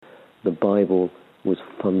the Bible was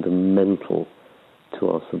fundamental to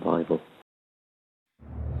our survival.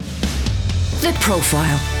 The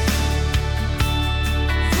Profile.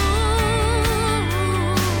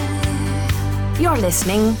 You're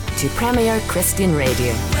listening to Premier Christian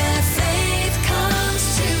Radio.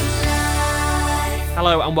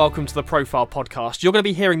 Hello and welcome to the Profile podcast. You're going to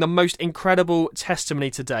be hearing the most incredible testimony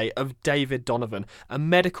today of David Donovan, a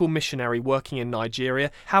medical missionary working in Nigeria,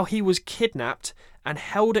 how he was kidnapped and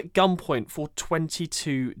held at gunpoint for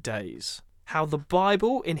 22 days. How the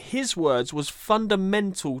Bible, in his words, was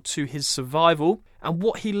fundamental to his survival, and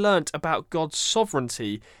what he learnt about God's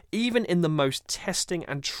sovereignty, even in the most testing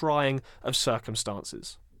and trying of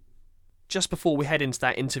circumstances. Just before we head into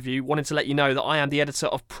that interview, wanted to let you know that I am the editor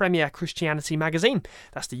of Premier Christianity magazine.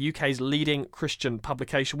 That's the UK's leading Christian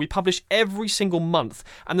publication. We publish every single month,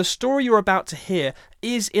 and the story you're about to hear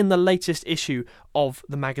is in the latest issue of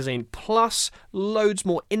the magazine, plus loads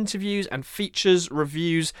more interviews and features,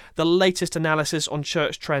 reviews, the latest analysis on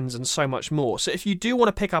church trends, and so much more. So if you do want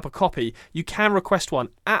to pick up a copy, you can request one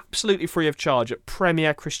absolutely free of charge at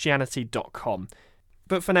premierchristianity.com.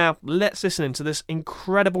 But for now, let's listen into this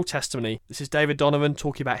incredible testimony. This is David Donovan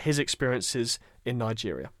talking about his experiences in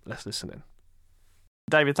Nigeria. Let's listen in.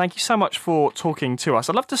 David, thank you so much for talking to us.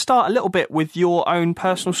 I'd love to start a little bit with your own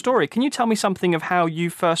personal story. Can you tell me something of how you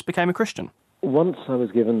first became a Christian? Once I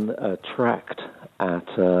was given a tract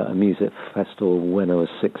at a music festival when I was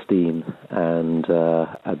 16, and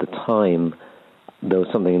at the time there was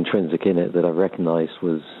something intrinsic in it that I recognised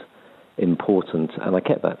was important, and I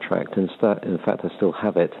kept that tract. In fact, I still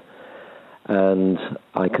have it, and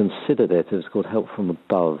I considered it. It was called Help from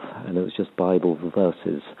Above, and it was just Bible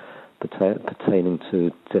verses pertaining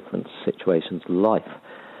to different situations of life.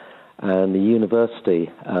 And the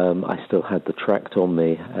university, I still had the tract on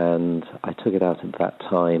me, and I took it out at that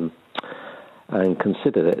time and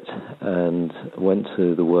considered it, and went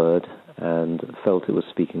to the Word and felt it was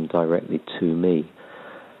speaking directly to me.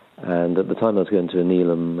 And at the time I was going to an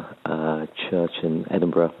Elam church in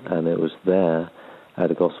Edinburgh, and it was there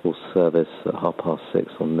at a gospel service at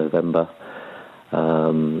 6:30 on November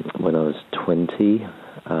when I was 20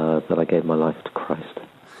 that I gave my life to Christ.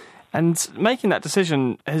 And making that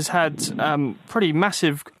decision has had pretty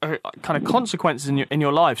massive kind of consequences in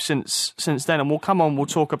your life since then. And we'll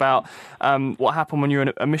talk about what happened when you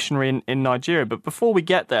were a missionary in Nigeria. But before we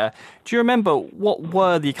get there, do you remember what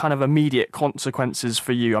were the kind of immediate consequences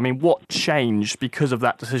for you? I mean, what changed because of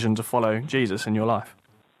that decision to follow Jesus in your life?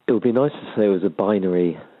 It would be nice to say it was a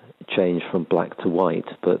binary change from black to white,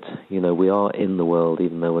 but, we are in the world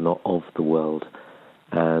even though we're not of the world.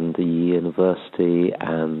 And the university,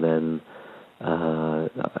 and then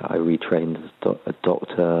I retrained as a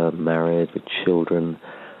doctor, married with children.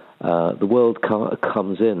 The world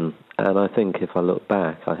comes in, and I think if I look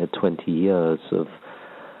back, I had 20 years of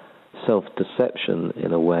self-deception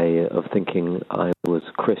in a way of thinking I was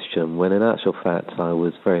Christian, when in actual fact I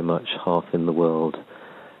was very much half in the world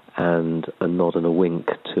and a nod and a wink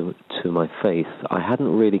to my faith. I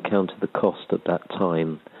hadn't really counted the cost at that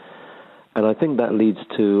time. And I think that leads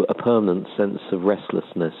to a permanent sense of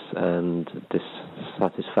restlessness and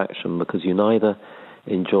dissatisfaction, because you neither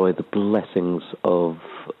enjoy the blessings of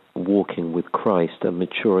walking with Christ and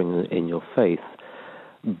maturing in your faith,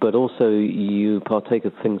 but also you partake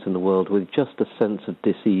of things in the world with just a sense of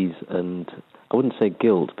dis-ease and, I wouldn't say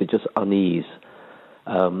guilt, but just unease,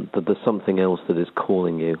 that there's something else that is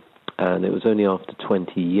calling you. And it was only after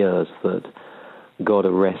 20 years that God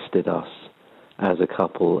arrested us as a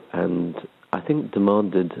couple, and I think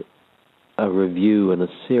demanded a review and a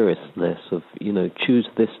seriousness of, choose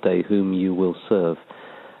this day whom you will serve.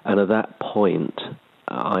 And at that point,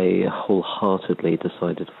 I wholeheartedly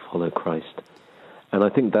decided to follow Christ. And I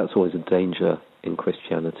think that's always a danger in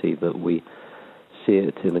Christianity, that we see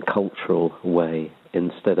it in a cultural way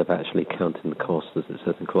instead of actually counting the cost, as it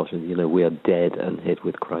says in Colossians. We are dead and hid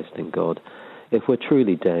with Christ in God. If we're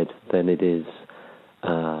truly dead, then it is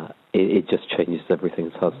it just changes everything.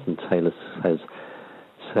 As Hudson Taylor has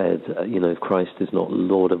said, if Christ is not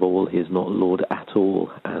Lord of all, he is not Lord at all.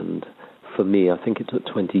 And for me, I think it took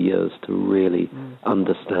 20 years to really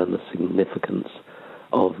understand the significance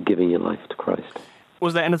of giving your life to Christ.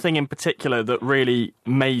 Was there anything in particular that really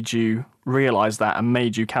made you realise that and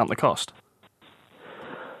made you count the cost?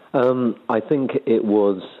 I think it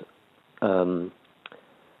was a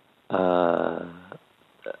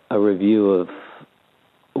review of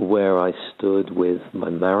where I stood with my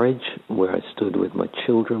marriage, where I stood with my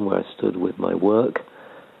children, where I stood with my work,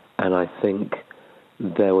 and I think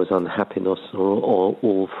there was unhappiness on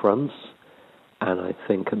all fronts, and I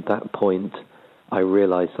think at that point I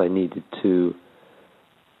realized I needed to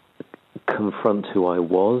confront who I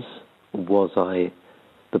was. Was I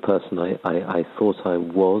the person I thought I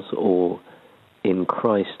was, or in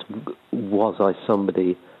Christ, was I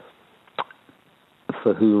somebody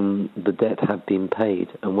for whom the debt had been paid?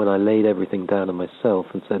 And when I laid everything down on myself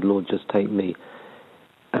and said, Lord, just take me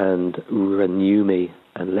and renew me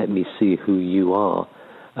and let me see who you are,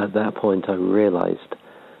 at that point I realized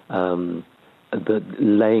that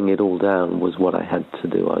laying it all down was what I had to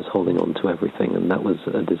do. I was holding on to everything, and that was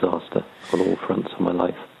a disaster on all fronts of my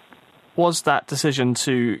life. Was that decision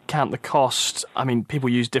to count the cost? I mean, people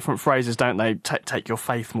use different phrases, don't they? Take your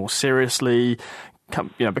faith more seriously,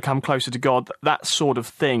 become closer to God, that sort of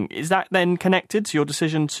thing. Is that then connected to your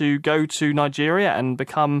decision to go to Nigeria and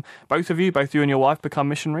become, both you and your wife, become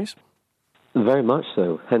missionaries? Very much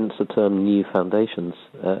so, hence the term New Foundations.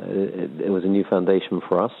 It was a new foundation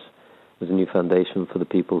for us. It was a new foundation for the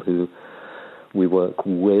people who we work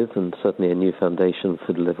with, and certainly a new foundation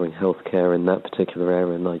for delivering healthcare in that particular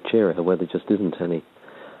area in Nigeria, where there just isn't any.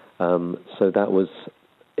 So that was...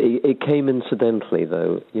 It came incidentally,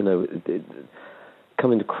 though.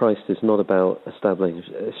 Coming to Christ is not about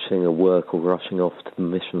establishing a work or rushing off to the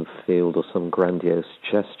mission field or some grandiose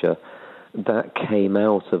gesture. That came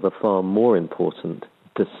out of a far more important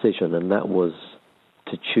decision, and that was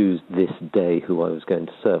to choose this day who I was going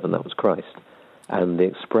to serve, and that was Christ. And the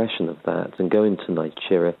expression of that and going to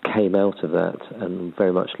Nigeria came out of that and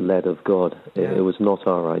very much led of God. It was not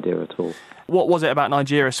our idea at all. What was it about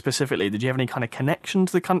Nigeria specifically? Did you have any kind of connection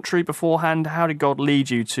to the country beforehand? How did God lead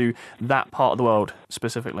you to that part of the world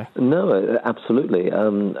specifically? No, absolutely.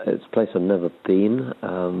 It's a place I've never been.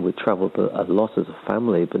 We travelled a lot as a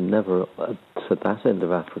family, but never to that end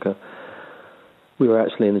of Africa. We were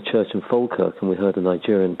actually in a church in Falkirk, and we heard a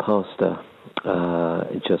Nigerian pastor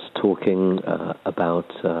just talking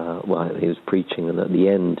about, he was preaching, and at the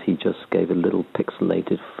end he just gave a little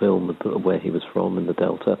pixelated film of where he was from in the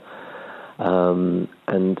Delta. And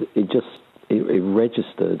it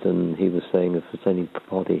registered, and he was saying if there's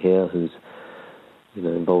anybody here who's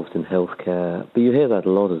involved in healthcare, but you hear that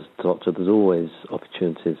a lot as a doctor, there's always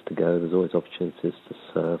opportunities to go, there's always opportunities to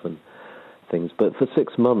serve and things, but for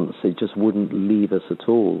 6 months it just wouldn't leave us at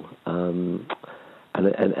all, and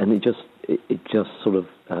it just sort of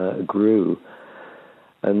grew.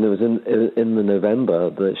 And there was in the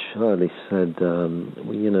November that Charlie said,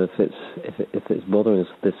 if it's bothering us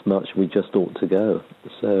this much, we just ought to go.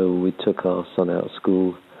 So we took our son out of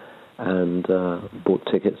school and bought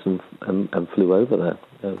tickets and flew over there.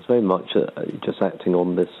 It was very much just acting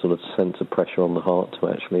on this sort of sense of pressure on the heart to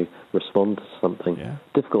actually respond to something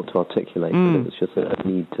difficult to articulate, but it was just a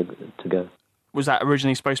need to go. Was that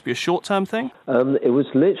originally supposed to be a short-term thing? It was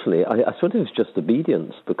literally, I thought it was just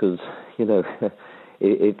obedience, because,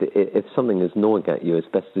 if something is gnawing at you, it's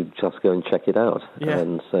best to just go and check it out. Yeah.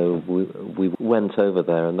 And so we went over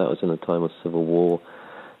there, and that was in a time of civil war.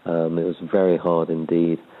 It was very hard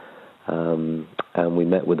indeed. And we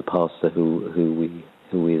met with the pastor who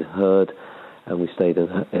we had heard, and we stayed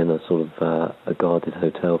in a sort of a guarded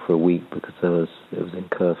hotel for a week because it was in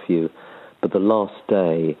curfew. But the last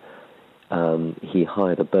day, he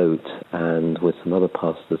hired a boat, and with some other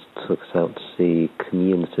pastors took us out to see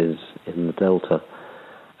communities in the Delta.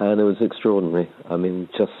 And it was extraordinary. I mean,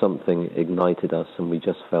 just something ignited us, and we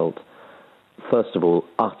just felt, first of all,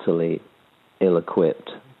 utterly ill-equipped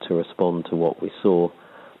to respond to what we saw.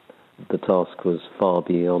 The task was far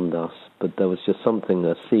beyond us, but there was just something,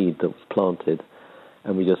 a seed that was planted,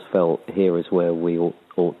 and we just felt here is where we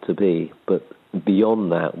ought to be. But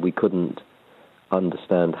beyond that, we couldn't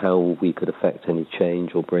understand how we could affect any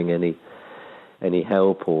change or bring any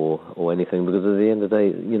help or anything, because at the end of the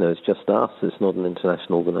day, it's just us. It's not an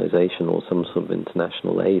international organization or some sort of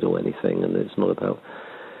international aid or anything, and it's not about,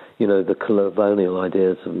 the colonial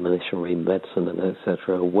ideas of missionary medicine and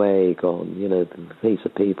etc. are way gone. These are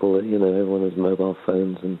people, everyone has mobile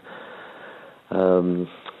phones and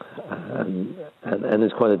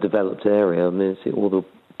it's quite a developed area. I mean, it's all the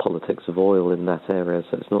politics of oil in that area,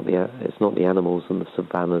 so it's not the animals and the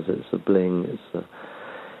savannas, it's the bling,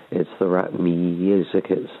 it's the rap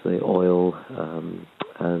music, it's the oil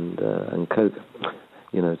and coke.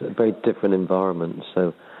 It's a very different environment,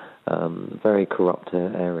 so very corrupt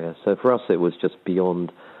area. So for us, it was just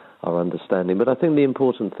beyond our understanding. But I think the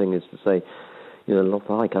important thing is to say,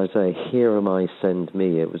 like I say, here am I, send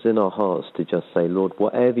me. It was in our hearts to just say, Lord,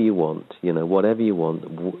 whatever you want,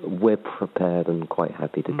 we're prepared and quite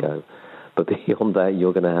happy to go. But beyond that,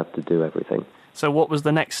 you're going to have to do everything. So what was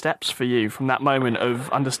the next steps for you from that moment of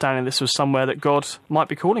understanding this was somewhere that God might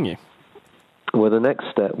be calling you? Well, the next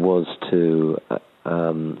step was to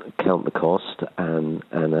count the cost and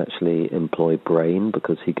actually employ brain,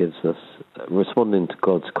 because he gives us, responding to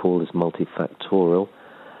God's call is multifactorial,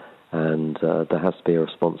 and there has to be a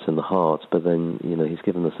response in the heart, but then, he's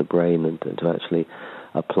given us a brain and to actually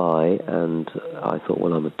apply. And I thought,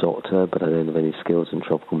 well, I'm a doctor, but I don't have any skills in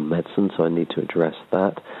tropical medicine, so I need to address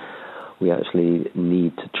that. We actually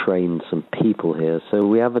need to train some people here. So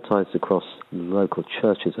we advertised across local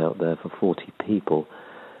churches out there for 40 people.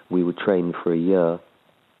 We would train for a year,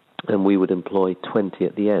 and we would employ 20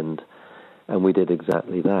 at the end. And we did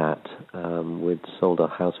exactly that. We'd sold our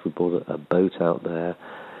house, we bought a boat out there,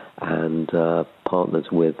 and partners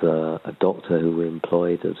with a doctor who we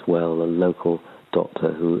employed as well, a local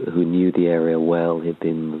doctor who knew the area well. He'd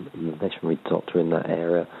been a veterinary doctor in that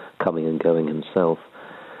area, coming and going himself.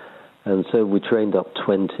 And so we trained up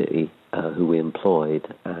 20 who we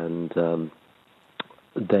employed, and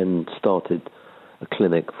then started a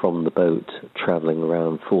clinic from the boat, traveling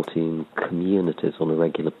around 14 communities on a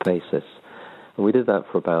regular basis. And we did that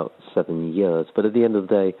for about 7 years. But at the end of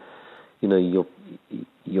the day,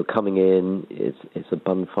 you're coming in, it's a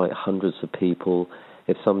bun fight, hundreds of people.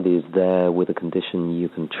 If somebody is there with a condition you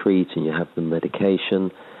can treat and you have the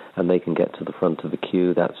medication and they can get to the front of the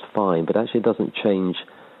queue, that's fine. But actually it doesn't change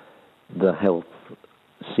the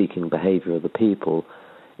health-seeking behavior of the people.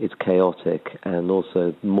 It's chaotic, and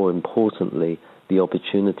also, more importantly, the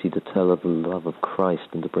opportunity to tell of the love of Christ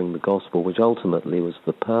and to bring the gospel, which ultimately was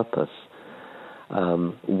the purpose,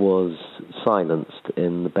 was silenced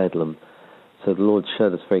in the Bedlam. So the Lord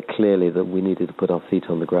showed us very clearly that we needed to put our feet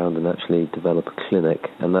on the ground and actually develop a clinic,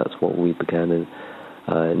 and that's what we began in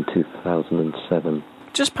 2007.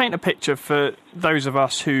 Just paint a picture for those of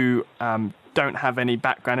us who don't have any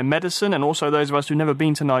background in medicine, and also those of us who've never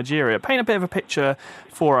been to Nigeria. Paint a bit of a picture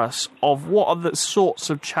for us of what are the sorts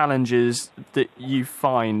of challenges that you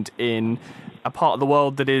find in a part of the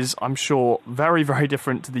world that is, I'm sure, very, very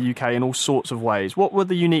different to the UK in all sorts of ways. What were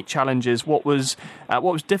the unique challenges? What was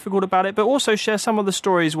difficult about it? But also share some of the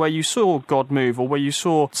stories where you saw God move, or where you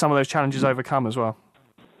saw some of those challenges overcome as well.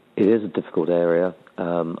 It is a difficult area.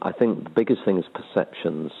 I think the biggest thing is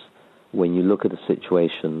perceptions. When you look at a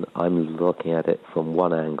situation, I'm looking at it from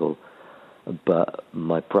one angle, but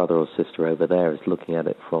my brother or sister over there is looking at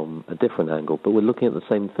it from a different angle, but we're looking at the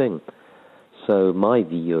same thing. So my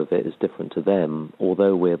view of it is different to them,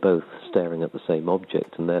 although we're both staring at the same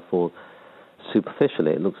object, and therefore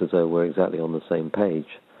superficially it looks as though we're exactly on the same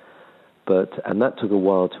page. And that took a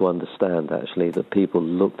while to understand, actually, that people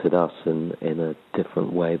looked at us in a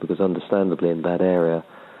different way, because understandably in that area,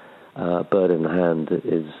 bird in hand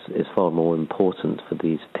is far more important for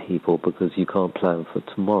these people, because you can't plan for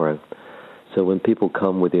tomorrow. So when people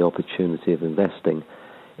come with the opportunity of investing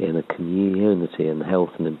in a community and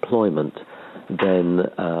health and employment, then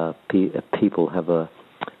people have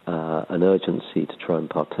an urgency to try and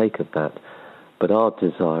partake of that. But our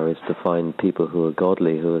desire is to find people who are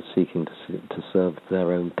godly, who are seeking to serve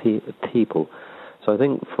their own people. So I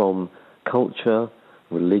think from culture,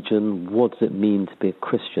 religion, what does it mean to be a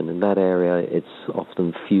Christian? In that area, it's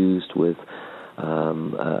often fused with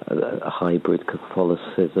a hybrid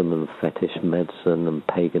Catholicism and fetish medicine and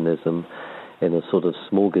paganism, in a sort of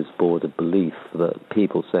smorgasbord of belief that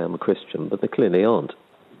people say, I'm a Christian, but they clearly aren't.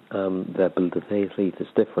 Their belief is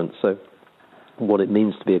different. So what it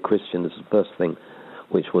means to be a Christian is the first thing,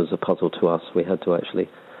 which was a puzzle to us. We had to actually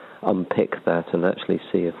unpick that and actually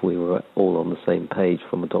see if we were all on the same page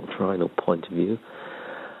from a doctrinal point of view.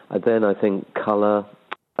 And then I think colour,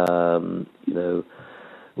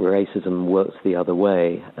 racism works the other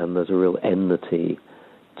way, and there's a real enmity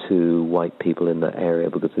to white people in that area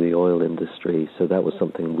because of the oil industry. So that was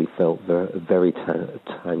something we felt very, very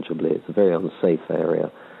tangibly. It's a very unsafe area.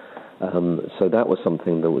 So that was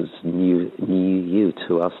something that was new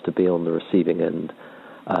to us, to be on the receiving end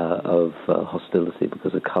of hostility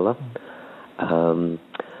because of colour. And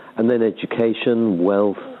then education,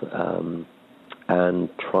 wealth, and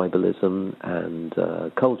tribalism and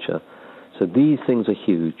culture. So these things are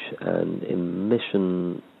huge. And in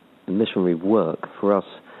missionary work, for us,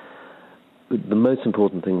 the most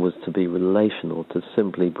important thing was to be relational, to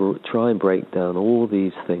simply try and break down all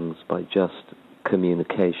these things by just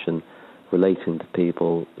communication, relating to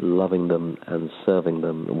people, loving them and serving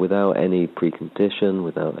them without any precondition,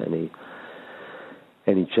 without any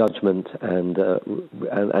judgment, and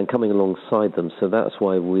coming alongside them. So that's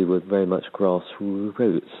why we were very much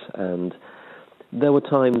grassroots. And there were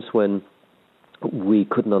times when we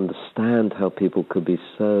couldn't understand how people could be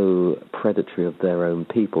so predatory of their own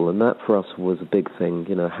people, and that for us was a big thing.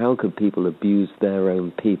 How could people abuse their own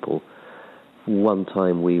people? One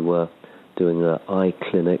time we were doing an eye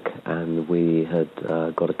clinic, and we had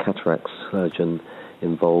got a cataract surgeon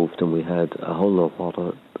involved, and we had a whole lot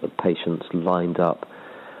of patients lined up.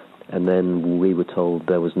 And then we were told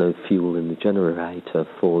there was no fuel in the generator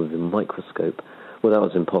for the microscope. Well, that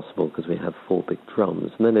was impossible because we had 4 big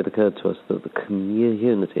drums. And then it occurred to us that the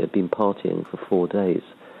community had been partying for 4 days,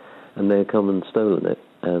 and they had come and stolen it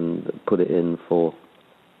and put it in for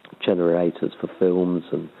generators for films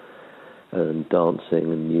and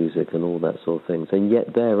dancing and music and all that sort of things. And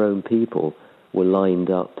yet their own people were lined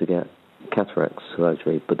up to get cataract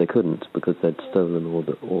surgery, but they couldn't because they'd stolen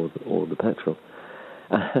all the petrol.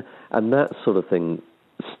 And that sort of thing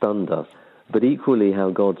stunned us. But equally, how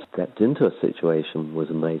God stepped into a situation was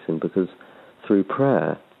amazing, because through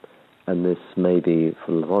prayer, and this may be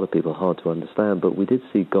for a lot of people hard to understand, but we did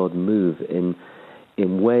see God move in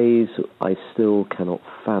ways I still cannot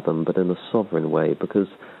fathom, but in a sovereign way, because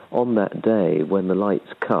on that day, when the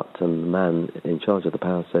lights cut and the man in charge of the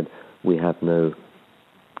power said, we have no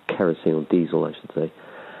kerosene or diesel, I should say,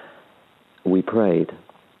 we prayed.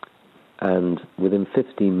 And within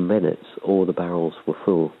 15 minutes, all the barrels were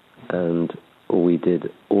full. And we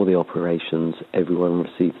did all the operations, everyone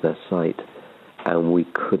received their sight, and we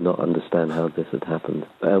could not understand how this had happened.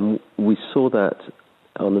 And we saw that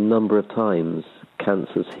on a number of times.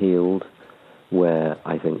 Cancers healed, where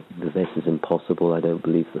I think this is impossible, I don't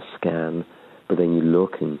believe the scan, but then you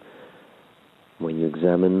look, and when you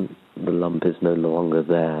examine, the lump is no longer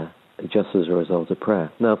there, just as a result of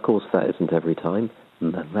prayer. Now, of course, that isn't every time.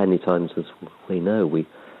 Many times, as we know, we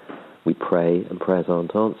pray and prayers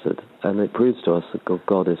aren't answered. And it proves to us that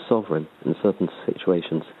God is sovereign. In certain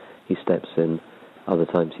situations, he steps in, other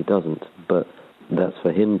times he doesn't. But that's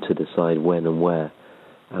for him to decide when and where,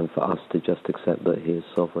 and for us to just accept that he is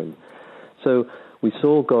sovereign. So we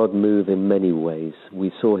saw God move in many ways.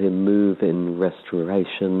 We saw him move in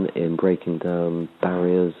restoration, in breaking down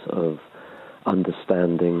barriers of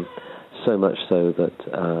understanding, so much so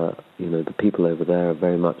that, the people over there are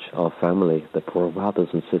very much our family. They're brothers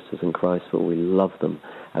and sisters in Christ, but we love them.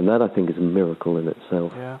 And that, I think, is a miracle in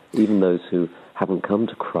itself. Yeah. Even those who haven't come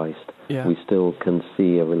to Christ, we still can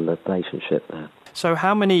see a relationship there. So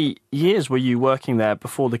how many years were you working there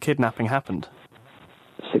before the kidnapping happened?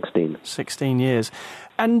 16. 16 years.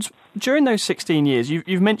 And during those 16 years,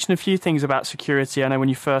 you've mentioned a few things about security. I know when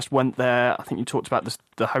you first went there, I think you talked about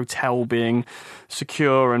the hotel being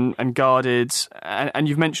secure and guarded. And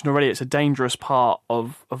you've mentioned already it's a dangerous part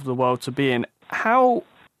of the world to be in. How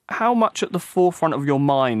much at the forefront of your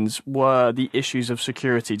minds were the issues of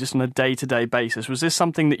security, just on a day-to-day basis? Was this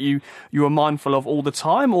something that you were mindful of all the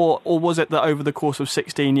time, or was it that over the course of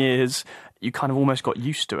 16 years, you kind of almost got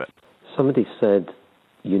used to it? Somebody said,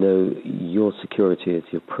 your security is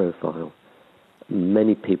your profile.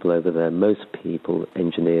 Many people over there, most people,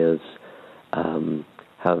 engineers,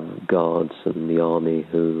 have guards and the army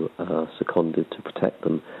who are seconded to protect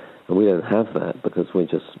them. And we don't have that because we're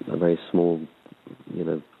just a very small,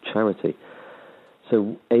 charity.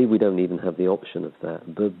 So, A, we don't even have the option of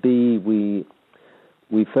that. But B,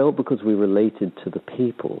 we felt because we related to the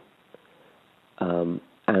people,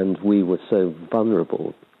 and we were so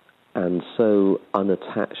vulnerable and so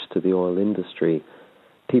unattached to the oil industry,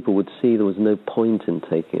 people would see there was no point in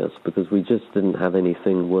taking us because we just didn't have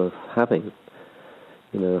anything worth having.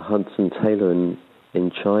 Hudson Taylor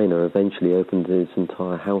in China eventually opened his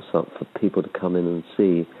entire house up for people to come in and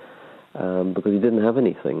see because he didn't have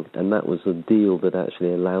anything, and that was a deal that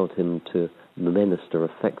actually allowed him to minister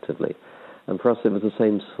effectively. And for us, it was the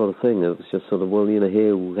same sort of thing. It was just sort of,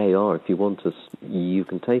 here they are. If you want us, you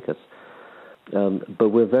can take us. But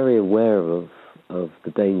we're very aware of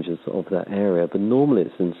the dangers of that area. But normally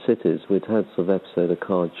it's in cities. We'd had sort of episode of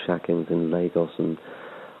card shackings in Lagos and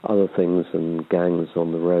other things, and gangs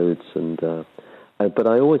on the roads. But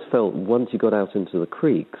I always felt once you got out into the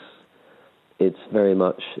creeks, it's very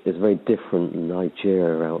different in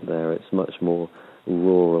Nigeria out there. It's much more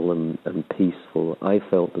rural and peaceful. I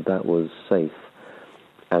felt that was safe,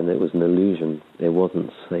 and it was an illusion. It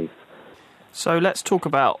wasn't safe. So let's talk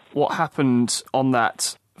about what happened on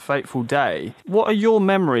that fateful day. What are your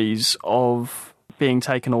memories of being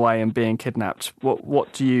taken away and being kidnapped?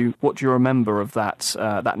 What do you remember of that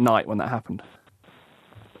night when that happened?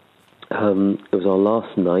 It was our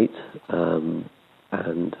last night,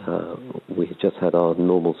 and we had just had our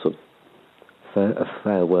normal sort of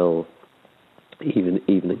farewell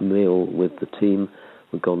evening meal with the team.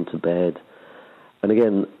 We'd gone to bed, and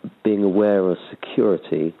again, being aware of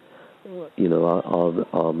security.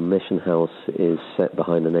 Our mission house is set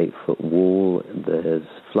behind an 8-foot wall. There's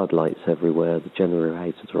floodlights everywhere. The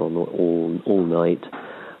generators are on all night.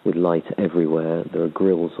 with light everywhere. There are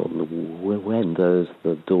grills on the windows,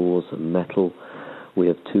 the doors are metal. We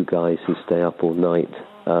have 2 guys who stay up all night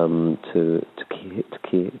to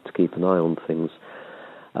keep an eye on things.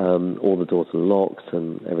 All the doors are locked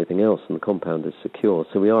and everything else, and the compound is secure.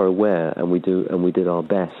 So we are aware, and we did our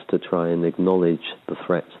best to try and acknowledge the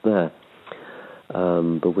threats there.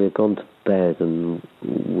 But we had gone to bed, and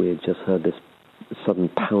we had just heard this sudden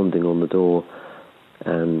pounding on the door,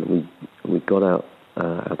 and we got out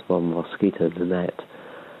of our mosquito net,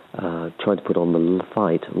 tried to put on the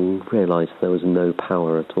light, and realised there was no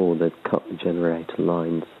power at all. They'd cut the generator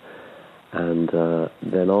lines. And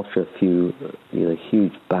then after a few,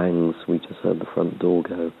 huge bangs, we just heard the front door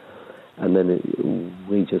go. And then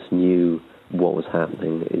we just knew what was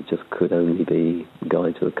happening. It just could only be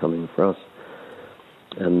guys who were coming for us.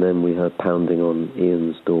 And then we heard pounding on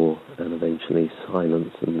Ian's door, and eventually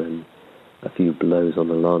silence, and then a few blows on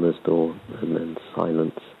Alana's door, and then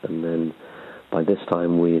silence. And then by this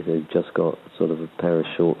time we had just got sort of a pair of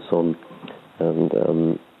shorts on,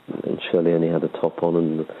 and Shirley only had a top on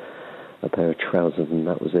and a pair of trousers, and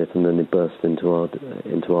that was it. And then they burst into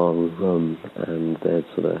our room, and they had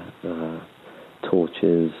sort of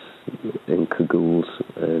torches and cagoules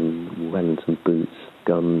and Wellington boots,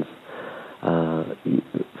 guns,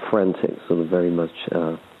 frantic, sort of very much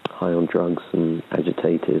high on drugs and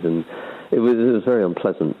agitated, and it was very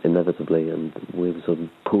unpleasant, inevitably, and we were sort of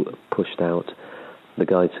pushed out. The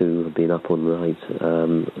guys who had been up all night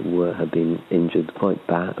had been injured quite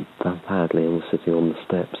badly and were sitting on the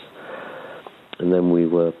steps. And then we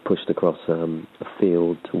were pushed across a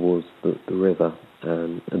field towards the river.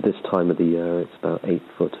 And at this time of the year, it's about 8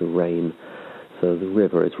 foot of rain. So the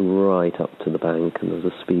river is right up to the bank, and there's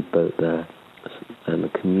a speedboat there. And the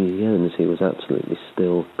community was absolutely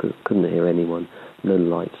still, couldn't hear anyone, no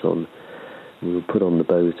lights on. We were put on the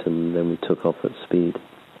boat, and then we took off at speed.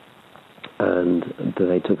 And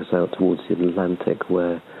they took us out towards the Atlantic,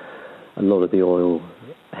 where a lot of the oil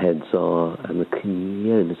heads are, and the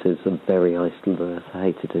communities are very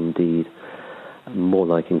isolated indeed, more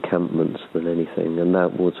like encampments than anything. And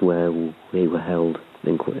that was where we were held,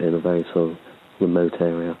 in a very sort of remote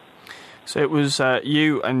area. So it was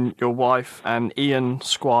you and your wife and Ian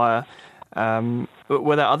Squire.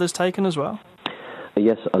 Were there others taken as well?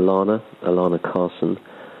 Yes, Alana Carson,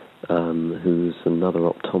 who's another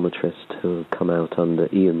optometrist who had come out under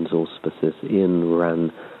Ian's auspices. Ian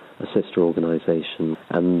ran a sister organisation,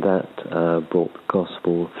 and that brought the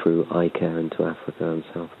gospel through eye care into Africa and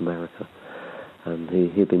South America. And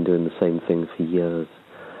he'd been doing the same thing for years.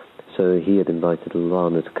 So he had invited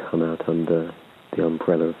Alana to come out under the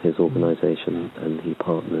umbrella of his organisation, and he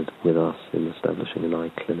partnered with us in establishing an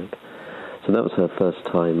eye clinic. So that was her first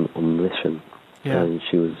time on mission, and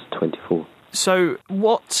she was 24. So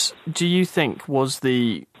what do you think was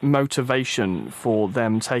the motivation for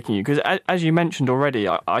them taking you? Because as you mentioned already,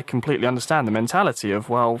 I completely understand the mentality of,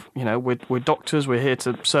 well, we're doctors, we're here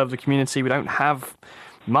to serve the community, we don't have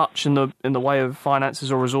much in the way of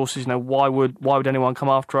finances or resources. Why would anyone come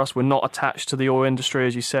after us? We're not attached to the oil industry,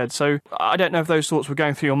 as you said. So I don't know if those thoughts were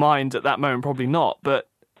going through your mind at that moment, probably not, but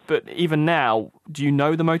even now, do you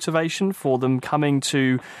know the motivation for them coming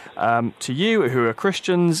to you, who are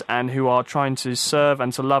Christians and who are trying to serve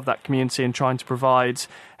and to love that community and trying to provide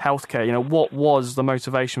healthcare? What was the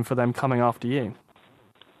motivation for them coming after you?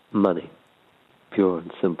 Money, pure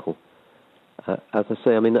and simple. As I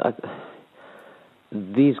say,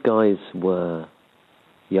 these guys were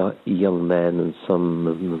young men, and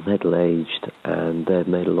some middle-aged, and they'd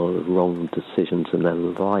made a lot of wrong decisions in their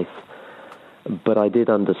life. But I did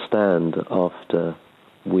understand after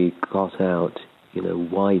we got out,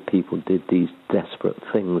 why people did these desperate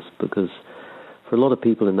things, because for a lot of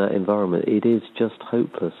people in that environment, it is just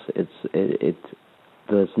hopeless.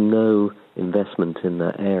 There's no investment in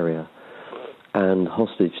that area, and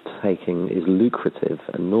hostage taking is lucrative.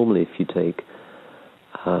 And normally, if you take,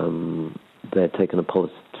 they're taking a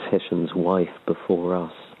politician's wife before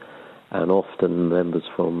us, and often members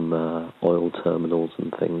from oil terminals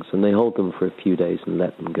and things, and they hold them for a few days and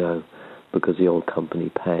let them go because the oil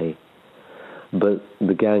company pay. But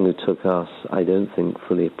the gang who took us, I don't think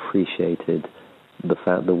fully appreciated the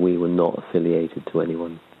fact that we were not affiliated to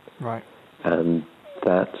anyone. Right. And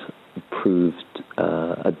that proved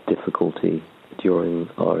a difficulty during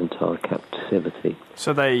our entire captivity.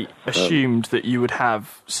 So they assumed that you would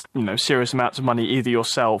have, serious amounts of money, either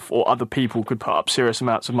yourself or other people could put up serious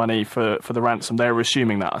amounts of money for the ransom. They were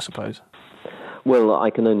assuming that, I suppose. Well, I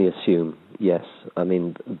can only assume, yes.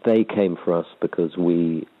 They came for us because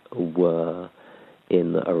we were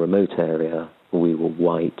in a remote area, we were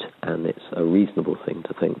white, and it's a reasonable thing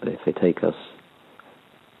to think that if they take us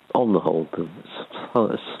on the whole,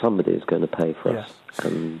 somebody is going to pay for us, Yes.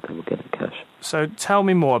 and then we'll get it cash. So tell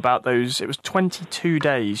me more about those. It was 22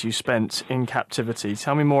 days you spent in captivity.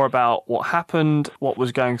 Tell me more about what happened, what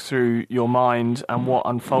was going through your mind, and what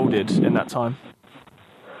unfolded in that time.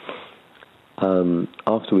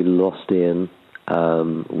 After we lost Ian,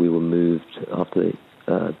 we were moved, after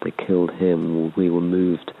they killed him, we were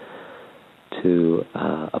moved to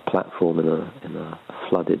a platform in a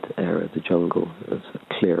flooded area of the jungle. It was a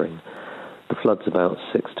clearing. The flood's about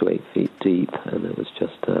 6 to 8 feet deep, and it was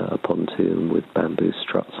just a pontoon with bamboo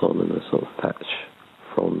struts on and a sort of thatch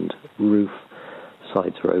frond roof.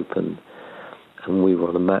 Sides were open, and we were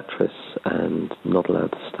on a mattress and not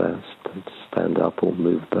allowed to stand up or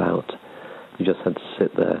move about. We just had to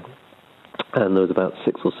sit there. And there was about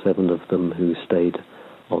 6 or 7 of them who stayed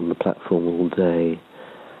on the platform all day,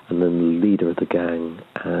 and then the leader of the gang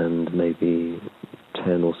and maybe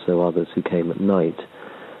 10 or so others who came at night.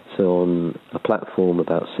 So on a platform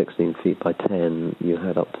about 16 feet by 10, you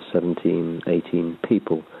had up to 17, 18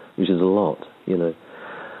 people, which is a lot, you know.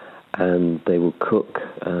 And they would cook,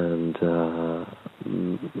 and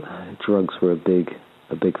drugs were a big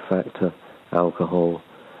factor, alcohol,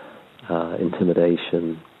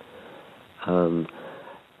 intimidation.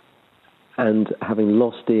 And having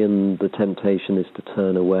lost Ian, the temptation is to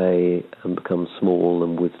turn away and become small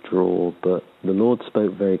and withdraw. But the Lord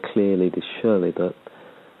spoke very clearly to Shirley that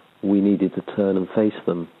we needed to turn and face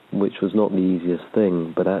them, which was not the easiest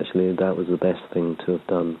thing, but actually that was the best thing to have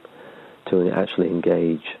done, to actually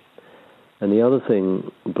engage. And the other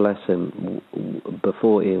thing, bless him,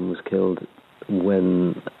 before Ian was killed,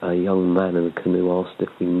 when a young man in a canoe asked if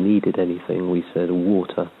we needed anything, we said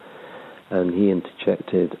water. And he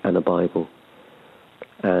interjected, and a Bible.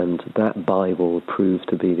 And that Bible proved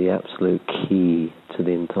to be the absolute key to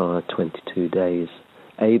the entire 22 days.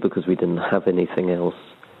 A, because we didn't have anything else.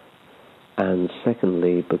 And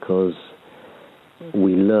secondly, because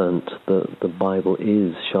we learnt that the Bible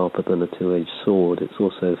is sharper than a two-edged sword. It's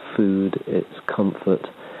also food, it's comfort,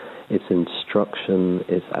 it's instruction,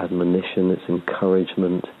 it's admonition, it's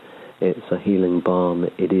encouragement, it's a healing balm.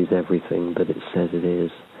 It is everything that it says it is.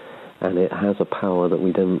 And it has a power that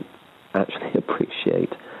we don't actually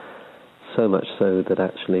appreciate. So much so that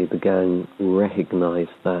actually the gang recognized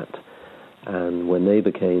that. And when they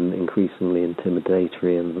became increasingly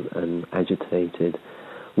intimidatory and agitated,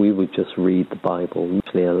 we would just read the Bible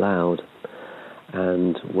usually aloud.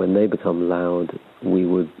 And when they become loud, we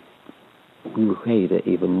would read it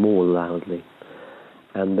even more loudly.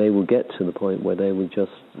 And they would get to the point where they would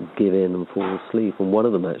just give in and fall asleep. And one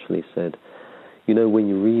of them actually said, you know, when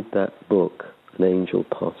you read that book, an angel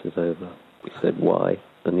passes over. We said, why?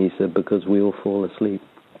 And he said, because we all fall asleep.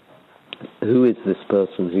 Who is this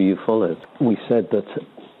person who you follow? We said that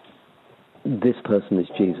this person is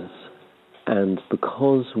Jesus. And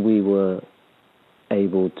because we were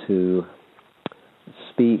able to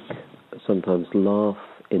speak, sometimes laugh,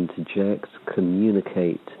 interject,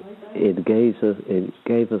 communicate, it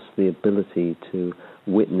gave us the ability to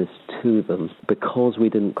witness to them because we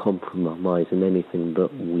didn't compromise in anything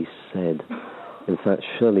that we said. In fact,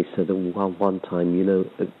 Shirley said at one time, you know,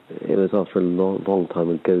 it was after a long time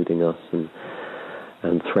of goading us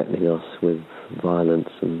and threatening us with violence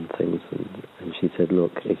and things, and she said,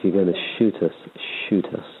 look, if you're going to shoot us, shoot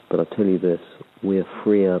us. But I'll tell you this, we're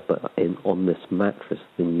freer on this mattress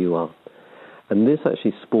than you are. And this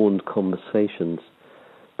actually spawned conversations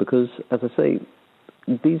because, as I say,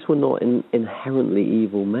 these were not inherently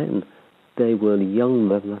evil men. They were young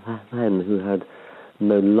men who had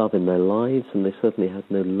no love in their lives, and they certainly had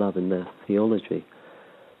no love in their theology.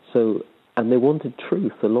 So, and they wanted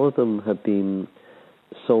truth. A lot of them had been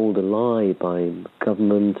sold a lie by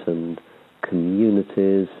government and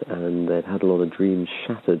communities, and they'd had a lot of dreams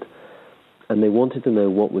shattered. And they wanted to know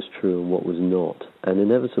what was true and what was not. And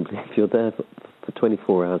inevitably, if you're there for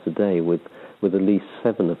 24 hours a day with at least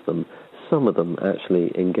 7 of them, some of them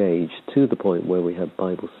actually engaged to the point where we had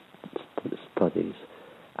Bible studies,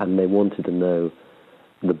 and they wanted to know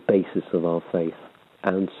the basis of our faith.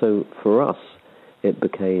 And so for us, it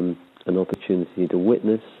became an opportunity to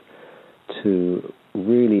witness, to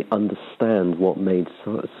really understand what made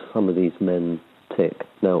some of these men tick.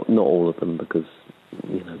 Now, not all of them, because,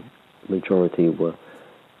 you know, the majority were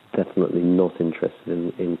definitely not interested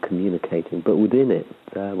in communicating. But within it,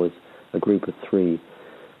 there was a group of 3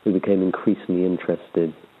 who became increasingly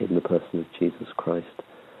interested in the person of Jesus Christ.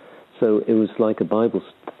 So it was like a Bible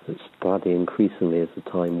study increasingly as the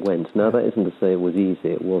time went. Now, that isn't to say it was easy.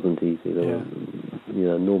 It wasn't easy. There were, you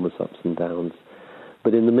know, enormous ups and downs.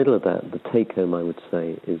 But in the middle of that, the take-home, I would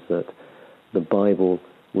say, is that the Bible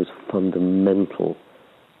was fundamental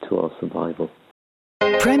to our survival.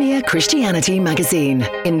 Premier Christianity magazine.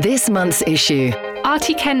 In this month's issue,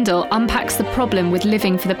 Artie Kendall unpacks the problem with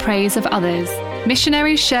living for the praise of others.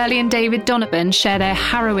 Missionaries Shirley and David Donovan share their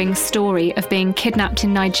harrowing story of being kidnapped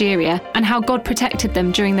in Nigeria and how God protected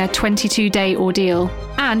them during their 22-day ordeal.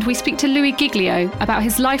 And we speak to Louis Giglio about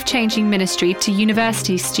his life-changing ministry to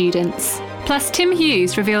university students. Plus, Tim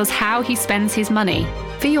Hughes reveals how he spends his money.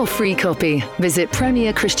 for your free copy, visit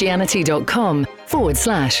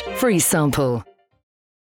premierchristianity.com/free sample.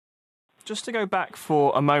 Just to go back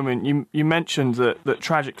for a moment, you mentioned that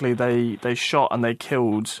tragically they shot and they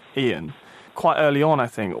killed Ian quite early on, I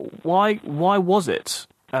think. Why was it?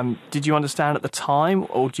 Did you understand at the time,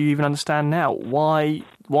 or do you even understand now why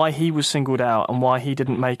he was singled out and why he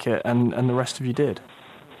didn't make it and the rest of you did?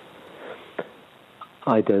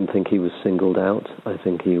 I don't think he was singled out. I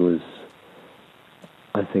think he was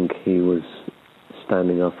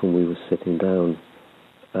standing up and we were sitting down.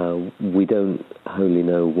 We don't wholly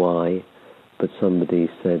know why, but somebody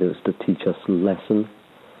said it was to teach us a lesson.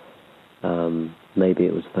 Maybe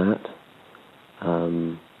it was that.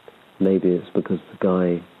 Maybe it's because the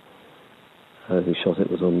guy who shot it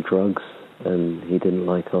was on drugs and he didn't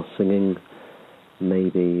like our singing.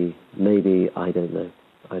 Maybe I don't know.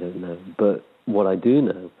 But what I do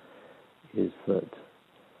know is that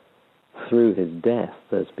through his death,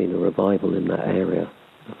 there's been a revival in that area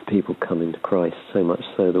of people coming to Christ, so much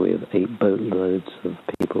so that we have 8 boatloads of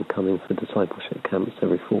people coming for discipleship camps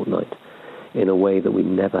every fortnight in a way that we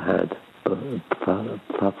never had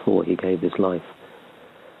before he gave his life.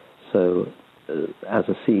 So as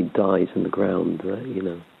a seed dies in the ground,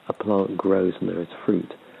 a plant grows and there is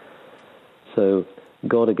fruit. So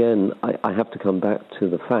God, again, I have to come back to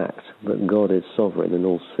the fact that God is sovereign in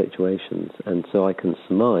all situations, and so I can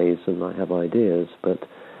surmise and I have ideas, but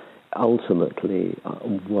ultimately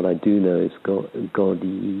what I do know is God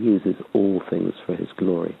uses all things for his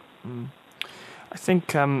glory. I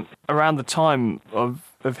think around the time of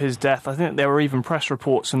his death, I think there were even press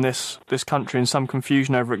reports in this country and some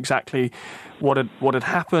confusion over exactly what had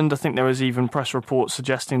happened. I think there was even press reports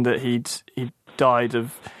suggesting that he'd died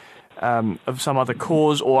of some other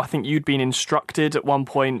cause, or I think you'd been instructed at one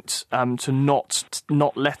point to not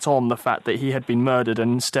let on the fact that he had been murdered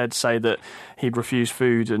and instead say that he'd refused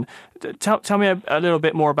food. And tell me a little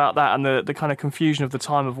bit more about that and the kind of confusion of the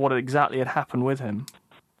time of what exactly had happened with him.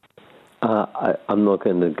 I'm not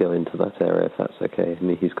going to go into that area, if that's okay. I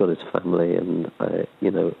mean, he's got his family, and I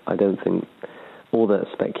don't think all that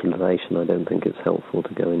speculation. I don't think it's helpful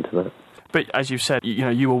to go into that. But as you've said,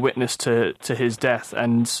 you were witness to his death,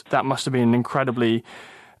 and that must have been an incredibly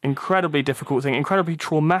difficult thing, incredibly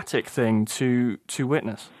traumatic thing to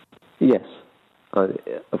witness. Yes,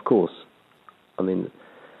 of course. I mean,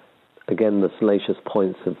 again, the salacious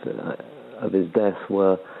points of his death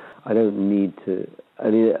were. I don't need to.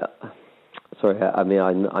 I mean. Sorry, I mean,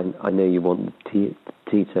 I know you want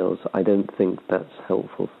details. I don't think that's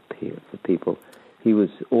helpful for people.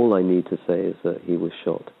 All I need to say is that he was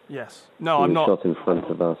shot. Yes. No, I'm not. He was shot in front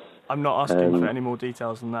of us. I'm not asking for any more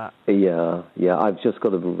details than that. Yeah. I've just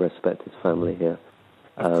got to respect his family here.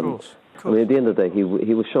 Of course. I mean, at the end of the day,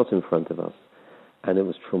 he was shot in front of us, and it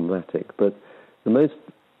was traumatic. But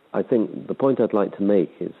I think the point I'd like to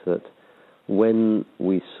make is that when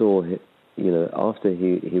we saw him, after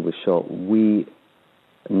he was shot, we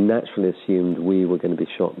naturally assumed we were going to be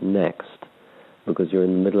shot next, because you're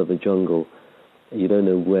in the middle of the jungle, you don't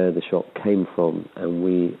know where the shot came from, and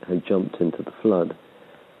we had jumped into the flood,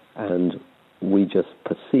 and we just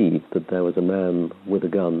perceived that there was a man with a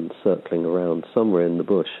gun circling around somewhere in the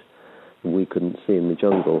bush we couldn't see in the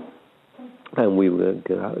jungle, and we were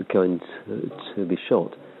going to be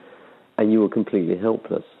shot, and you were completely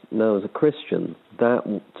helpless. Now, as a Christian, that,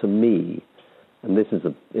 to me, and this is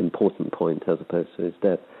an important point as opposed to his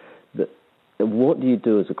death, that what do you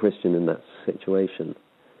do as a Christian in that situation?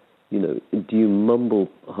 Do you mumble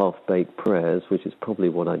half-baked prayers, which is probably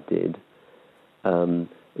what I did?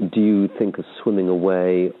 Do you think of swimming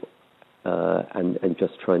away and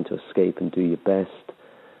just trying to escape and do your best?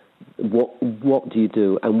 What do you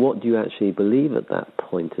do, and what do you actually believe at that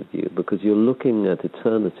point of view? Because you're looking at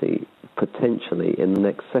eternity potentially in the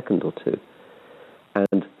next second or two.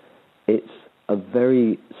 And it's a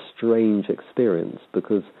very strange experience,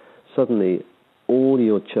 because suddenly all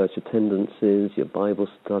your church attendances, your Bible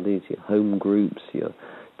studies, your home groups, your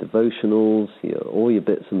devotionals, all your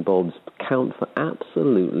bits and bobs count for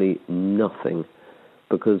absolutely nothing,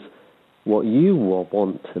 because what you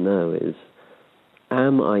want to know is,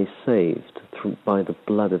 am I saved by the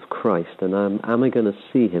blood of Christ, and am I going to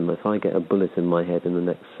see him if I get a bullet in my head in the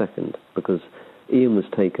next second? Because Ian was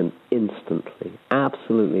taken instantly,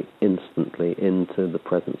 absolutely instantly, into the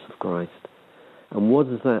presence of Christ. And what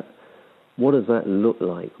does that look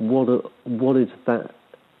like? What is that?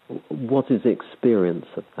 What is the experience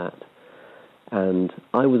of that? And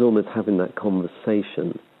I was almost having that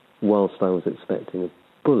conversation whilst I was expecting a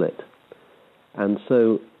bullet. And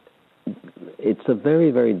so it's a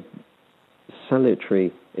very, very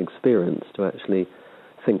salutary experience to actually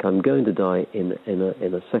think I'm going to die in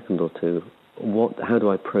a second or two. How do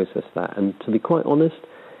I process that? And to be quite honest,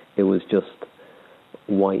 it was just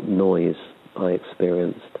white noise I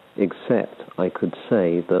experienced, except I could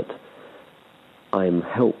say that I'm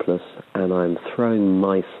helpless and I'm throwing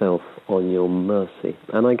myself on your mercy.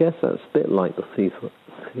 And I guess that's a bit like the thief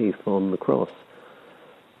on the cross,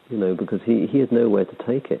 because he had nowhere to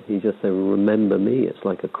take it. He just said, remember me. It's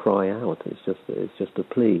like a cry out. It's just a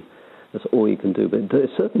plea. That's all you can do. But it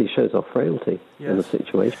certainly shows our frailty in the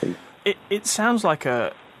situation. It sounds like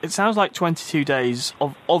 22 days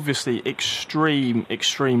of obviously extreme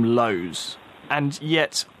lows, and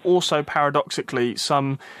yet also paradoxically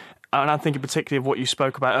some, and I'm thinking particularly of what you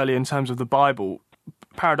spoke about earlier in terms of the Bible,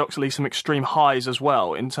 paradoxically some extreme highs as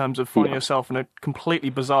well, in terms of finding yourself in a completely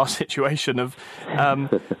bizarre situation of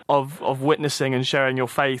witnessing and sharing your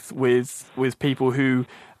faith with people who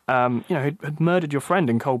had murdered your friend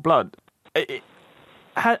in cold blood.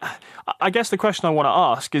 I guess the question I want to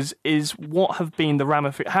ask is what have been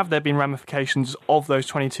have there been ramifications of those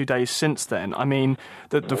 22 days since then? I mean,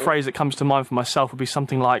 the phrase that comes to mind for myself would be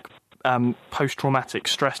something like post-traumatic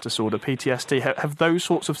stress disorder, PTSD. Have those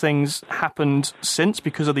sorts of things happened since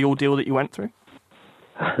because of the ordeal that you went through?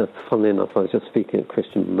 Funnily enough, I was just speaking at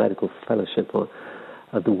Christian Medical Fellowship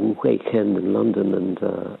at the weekend in London, and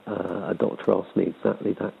a doctor asked me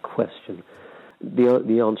exactly that question.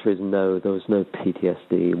 The answer is no. There was no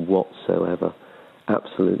PTSD whatsoever,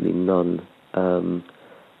 absolutely none. And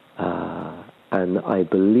I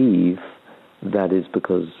believe that is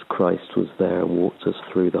because Christ was there and walked us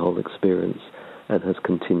through the whole experience and has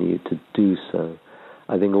continued to do so.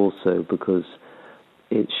 I think also because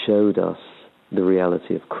it showed us the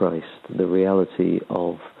reality of Christ, the reality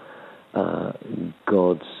of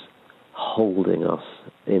God's holding us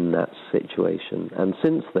in that situation. And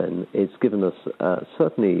since then, it's given us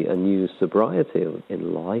certainly a new sobriety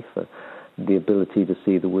in life, the ability to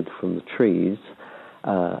see the wood from the trees,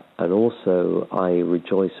 and also I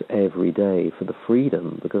rejoice every day for the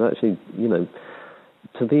freedom, because actually,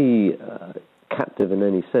 to be captive in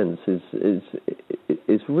any sense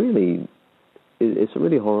is really, it's a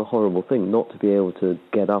really horrible thing not to be able to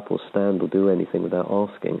get up or stand or do anything without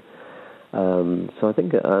asking. So I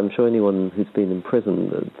think I'm sure anyone who's been in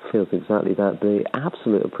prison feels exactly that. The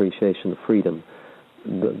absolute appreciation of freedom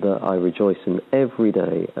that I rejoice in every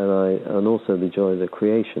day, and also the joy of the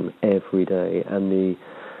creation every day, and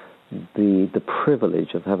the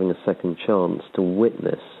privilege of having a second chance to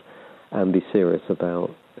witness and be serious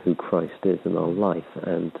about who Christ is in our life,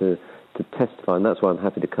 and to testify. And that's why I'm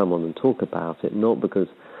happy to come on and talk about it, not because,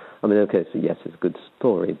 okay, so yes, it's a good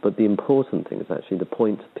story, but the important thing is actually to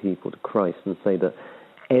point people to Christ and say that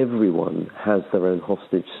everyone has their own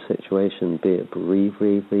hostage situation, be it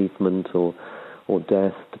bereavement or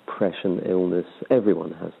death, depression, illness.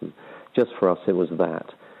 Everyone has them. Just for us, it was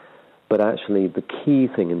that. But actually, the key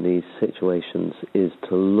thing in these situations is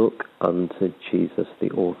to look unto Jesus,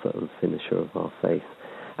 the author and finisher of our faith.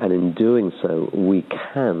 And in doing so, we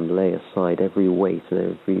can lay aside every weight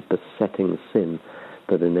and every besetting sin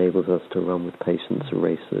that enables us to run with patience a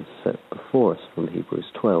race that is set before us, from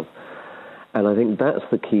Hebrews 12. And I think that's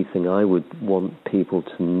the key thing I would want people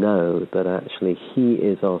to know, that actually He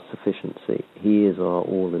is our sufficiency. He is our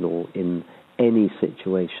all in all in any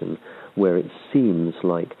situation where it seems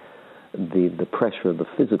like the pressure of the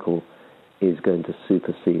physical is going to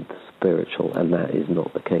supersede the spiritual, and that is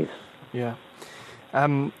not the case. Yeah.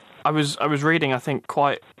 I was reading, I think,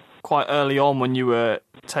 quite early on when you were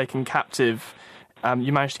taken captive,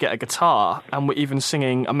 you managed to get a guitar and were even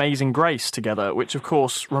singing Amazing Grace together, which of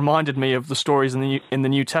course reminded me of the stories in the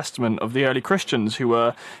New Testament of the early Christians who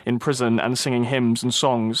were in prison and singing hymns and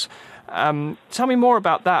songs. Tell me more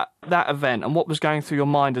about that event and what was going through your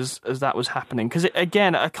mind as that was happening, because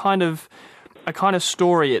again, a kind of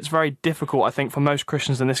story. It's very difficult, I think, for most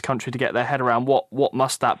Christians in this country to get their head around what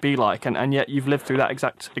must that be like, and yet you've lived through that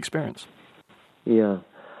exact experience. Yeah.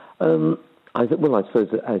 I suppose,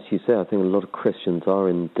 as you say, I think a lot of Christians are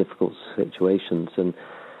in difficult situations, and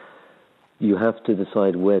you have to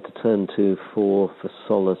decide where to turn to for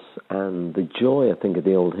solace. And the joy, I think, of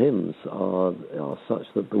the old hymns are such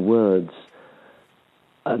that the words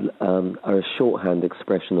are a shorthand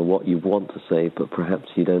expression of what you want to say, but perhaps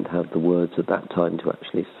you don't have the words at that time to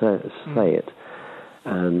actually say it.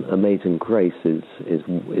 And Amazing Grace is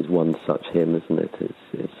one such hymn, isn't it?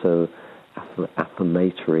 It's so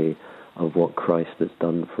affirmatory of what Christ has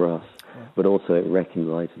done for us, but also it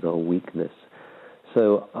recognizes our weakness.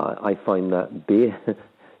 So I find that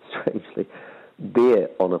strangely, be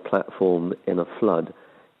it on a platform in a flood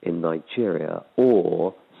in Nigeria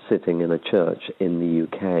or sitting in a church in the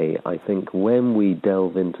UK, I think when we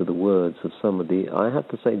delve into the words of some of the, I have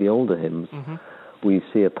to say, the older hymns, we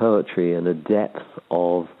see a poetry and a depth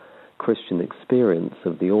of Christian experience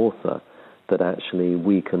of the author that actually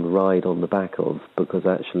we can ride on the back of, because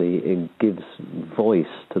actually it gives voice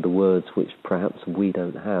to the words which perhaps we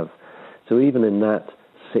don't have. So even in that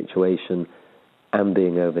situation and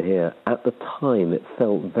being over here, at the time it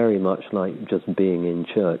felt very much like just being in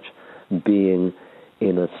church, being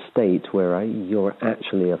in a state where you're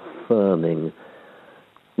actually affirming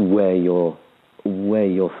where your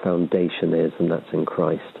foundation is, and that's in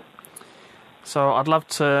Christ. So I'd love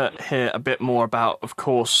to hear a bit more about, of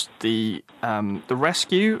course, the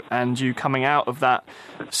rescue and you coming out of that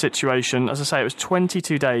situation. As I say, it was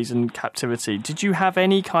 22 days in captivity. Did you have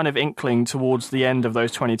any kind of inkling towards the end of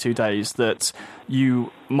those 22 days that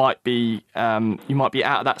you might be out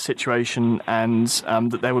of that situation, and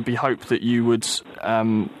that there would be hope that you would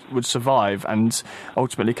survive and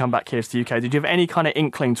ultimately come back here to the UK? Did you have any kind of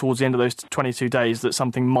inkling towards the end of those 22 days that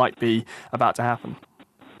something might be about to happen?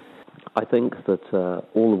 I think that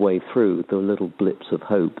all the way through, there were little blips of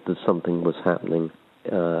hope that something was happening,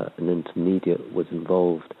 an intermediate was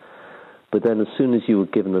involved. But then as soon as you were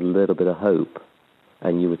given a little bit of hope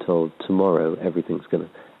and you were told tomorrow everything's going to,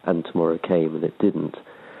 and tomorrow came and it didn't,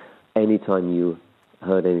 anytime you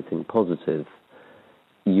heard anything positive,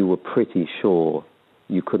 you were pretty sure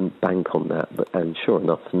you couldn't bank on that. And sure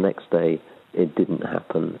enough, the next day it didn't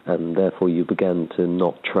happen, and therefore you began to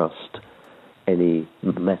not trust any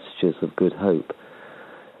messages of good hope.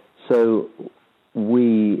 So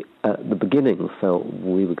we, at the beginning, felt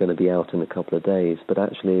we were going to be out in a couple of days, but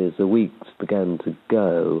actually as the weeks began to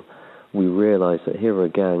go, we realized that here were a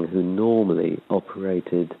gang who normally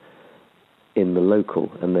operated in the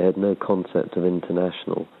local, and they had no concept of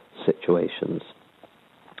international situations,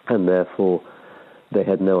 and therefore they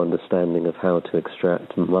had no understanding of how to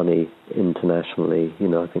extract money internationally. You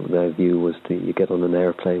know, I think their view was you get on an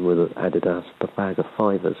airplane with an Adidas bag of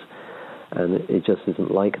fivers, and it just isn't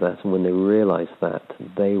like that. And when they realized that,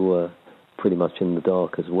 they were pretty much in the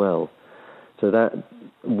dark as well. So that,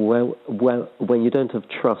 when you don't have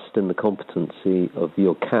trust in the competency of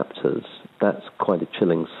your captors, that's quite a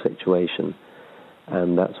chilling situation.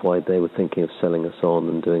 And that's why they were thinking of selling us on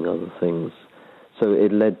and doing other things. So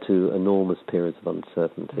it led to enormous periods of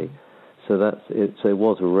uncertainty. So it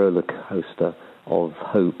was a roller coaster of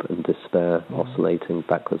hope and despair, oscillating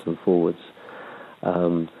backwards and forwards.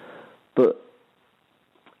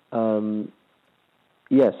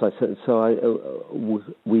 Yes, I said so.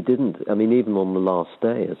 We didn't. I mean, even on the last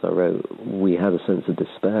day, as I wrote, we had a sense of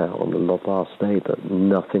despair on the last day that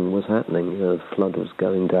nothing was happening. You know, the flood was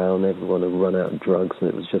going down. Everyone had run out of drugs, and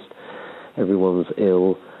it was just everyone was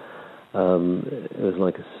ill. It was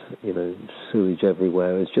like sewage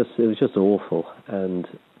everywhere. It was just awful, and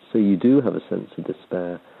so you do have a sense of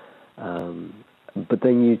despair. But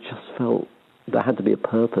then you just felt there had to be a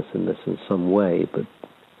purpose in this in some way. But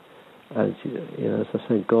as as I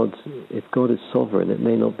said, if God is sovereign, it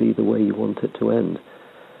may not be the way you want it to end,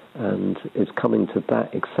 and it's coming to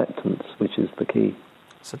that acceptance which is the key.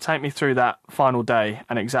 So take me through that final day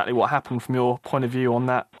and exactly what happened from your point of view on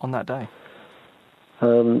that day.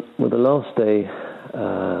 Well, the last day,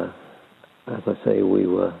 as I say, we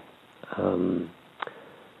were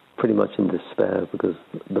pretty much in despair because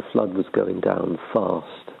the flood was going down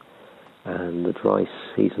fast, and the dry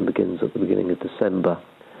season begins at the beginning of December,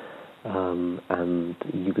 and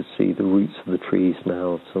you could see the roots of the trees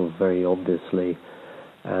now sort of very obviously,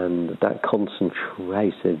 and that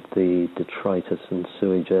concentrated the detritus and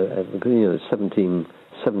sewage. 17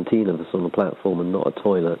 of us on the platform and not a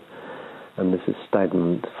toilet. And this is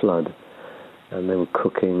stagnant flood, and they were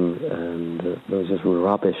cooking, and there was just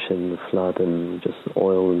rubbish in the flood, and just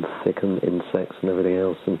oil and thickened insects and everything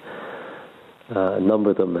else. And a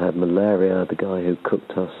number of them had malaria. The guy who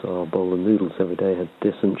cooked us our bowl of noodles every day had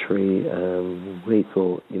dysentery. We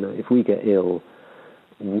thought, if we get ill,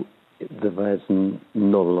 there's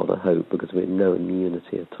not a lot of hope because we had no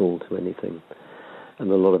immunity at all to anything, and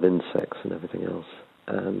a lot of insects and everything else.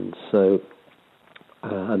 And so.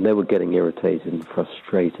 And they were getting irritated and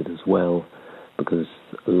frustrated as well because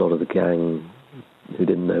a lot of the gang who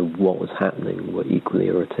didn't know what was happening were equally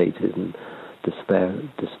irritated and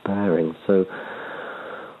despairing. So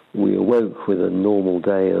we awoke with a normal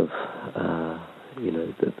day of,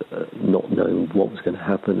 not knowing what was going to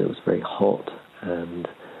happen. It was very hot, and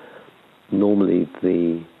normally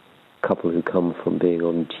the couple who come from being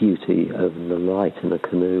on duty overnight in a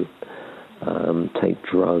canoe take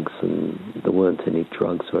drugs, and there weren't any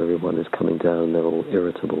drugs, so everyone is coming down, they're all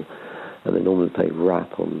irritable, and they normally play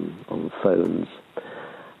rap on phones.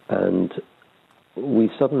 And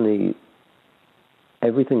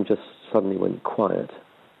everything just suddenly went quiet,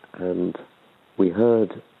 and we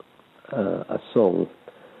heard a song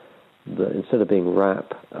that, instead of being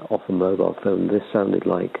rap off a mobile phone, this sounded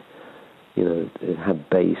like, it had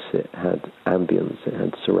bass, it had ambience, it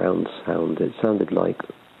had surround sound. It sounded like,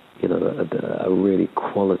 a really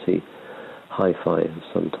quality hi-fi of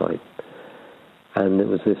some type. And it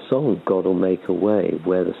was this song, God will make a way.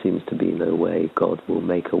 Where there seems to be no way, God will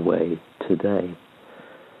make a way today.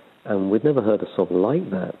 And we'd never heard a song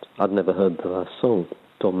like that. I'd never heard the song,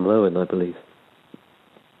 Don Lowen, I believe.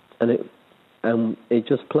 And it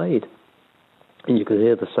just played. And you could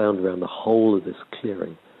hear the sound around the whole of this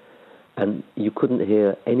clearing. And you couldn't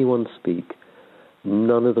hear anyone speak.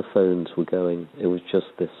 None of the phones were going. It was just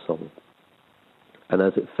this song. And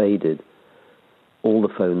as it faded, all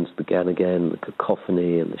the phones began again, the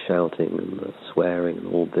cacophony and the shouting and the swearing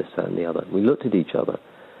and all this, that, and the other. We looked at each other,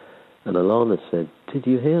 and Alana said, "Did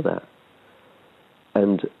you hear that?"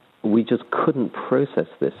 And we just couldn't process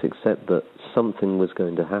this, except that something was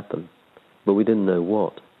going to happen, but we didn't know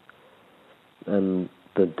what. And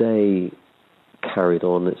the day carried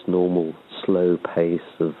on its normal slow pace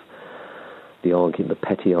of the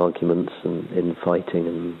petty arguments and infighting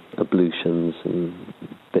and ablutions and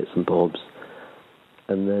bits and bobs.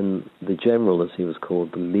 And then the general, as he was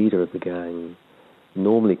called, the leader of the gang,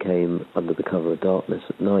 normally came under the cover of darkness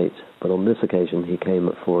at night, but on this occasion he came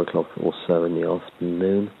at 4 o'clock or so in the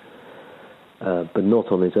afternoon, but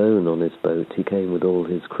not on his own on his boat. He came with all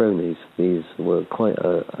his cronies. These were quite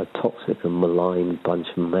a toxic and malign bunch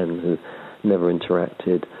of men who never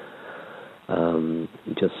interacted,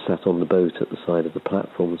 just sat on the boat at the side of the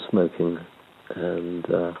platform smoking, and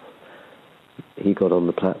he got on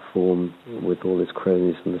the platform with all his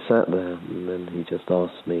cronies and they sat there, and then he just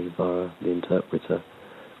asked me via the interpreter,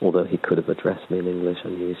 although he could have addressed me in English, I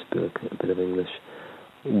knew he spoke a bit of English,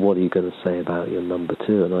 "What are you going to say about your number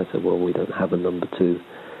 2? And I said, "Well, we don't have a number 2.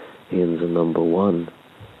 Ian's a number 1.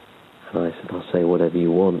 And I said, "I'll say whatever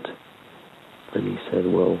you want." And he said,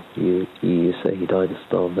 "Well, you say he died of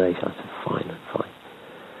starvation." I said, fine.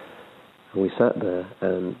 And we sat there,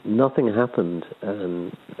 and nothing happened,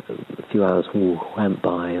 and a few hours went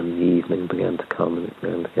by, and the evening began to come, and it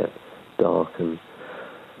began to get dark, and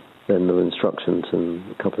then there were instructions, and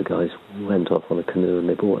a couple of guys went off on a canoe, and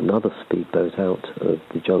they brought another speedboat out of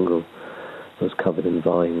the jungle that was covered in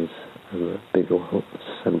vines, and a big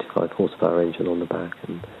 75 horsepower engine on the back,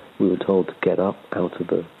 and we were told to get up off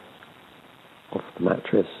the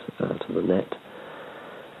mattress, out of the net,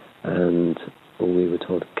 and we were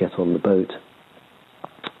told to get on the boat.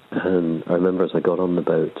 And I remember as I got on the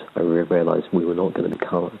boat, I realized we were not going to be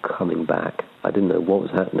coming back. I didn't know what was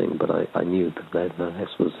happening, but I knew that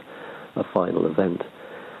this was a final event.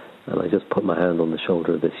 And I just put my hand on the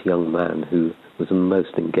shoulder of this young man who was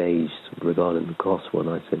most engaged regarding the gospel, and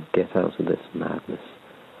I said, "Get out of this madness."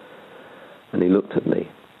 And he looked at me,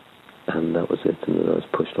 and that was it. And then I was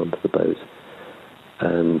pushed onto the boat.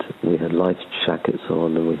 And we had life jackets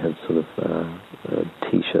on, and we had sort of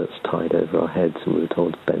T-shirts tied over our heads, and we were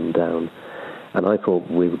told to bend down. And I thought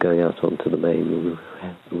we were going out onto the main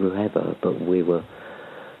river, but we were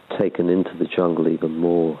taken into the jungle even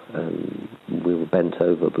more, and we were bent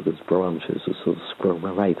over because branches were sort of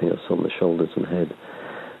scraping us on the shoulders and head.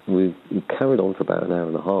 We carried on for about an hour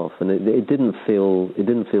and a half, and it didn't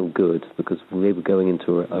feel good because we were going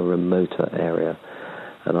into a remoter area.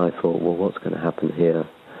 And I thought, well, what's going to happen here?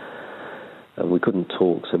 And we couldn't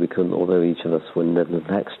talk, so we couldn't, although each of us were never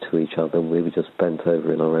next to each other, we were just bent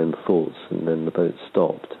over in our own thoughts. And then the boat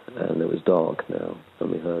stopped, and it was dark now,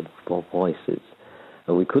 and we heard voices.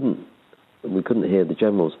 And we couldn't hear the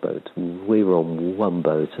general's boat. We were on one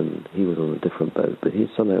boat, and he was on a different boat, but he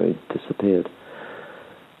somehow disappeared.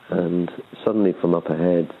 And suddenly from up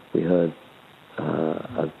ahead, we heard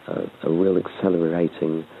a real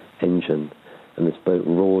accelerating engine, and this boat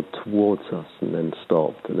roared towards us and then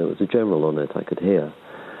stopped, and there was a general on it I could hear,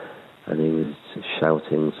 and he was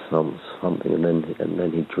shouting something, and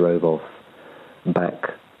then he drove off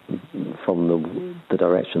back from the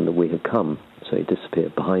direction that we had come, so he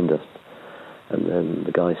disappeared behind us. And then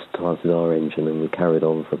the guy started our engine, and we carried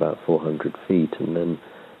on for about 400 feet, and then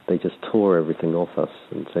they just tore everything off us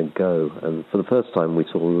and said, go. And for the first time, we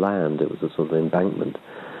saw land. It was a sort of embankment.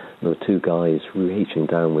 There were two guys reaching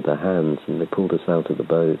down with their hands, and they pulled us out of the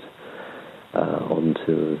boat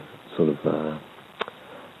onto sort of a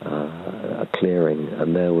clearing,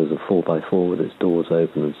 and there was a 4x4 with its doors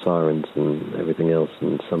open and sirens and everything else,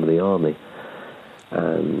 and some of the army.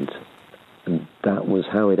 And that was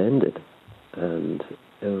how it ended. And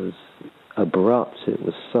it was abrupt, it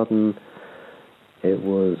was sudden, it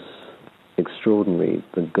was extraordinary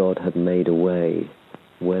that God had made a way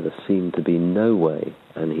where there seemed to be no way,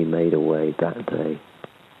 and he made a way that day.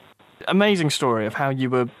 Amazing story of how you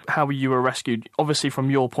were rescued, obviously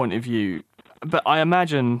from your point of view. But I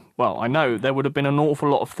imagine, well, I know there would have been an awful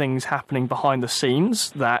lot of things happening behind the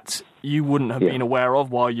scenes that you wouldn't have been aware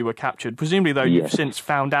of while you were captured. Presumably, though, you've since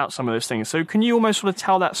found out some of those things. So can you almost sort of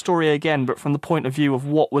tell that story again, but from the point of view of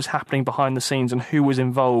what was happening behind the scenes and who was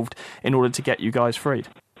involved in order to get you guys freed?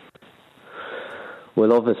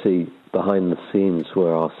 Well, obviously, behind the scenes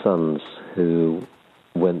were our sons who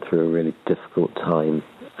went through a really difficult time,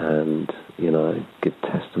 and, you know, give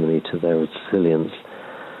testimony to their resilience,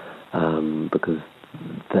 because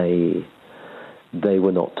they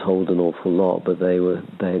were not told an awful lot, but they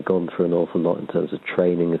had gone through an awful lot in terms of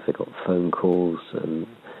training. If they got phone calls, and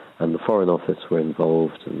the Foreign Office were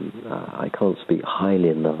involved, and I can't speak highly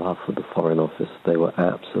enough of the Foreign Office. They were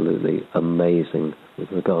absolutely amazing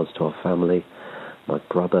with regards to our family. My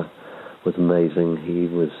brother was amazing. He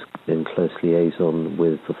was in close liaison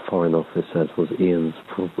with the Foreign Office, as was Ian's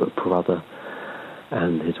brother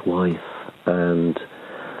and his wife, and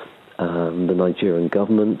the Nigerian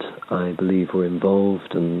government, I believe, were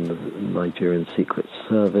involved, and the Nigerian Secret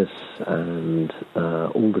Service, and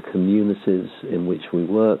all the communities in which we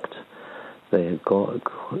worked. They had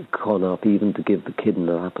gone up even to give the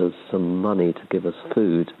kidnappers some money to give us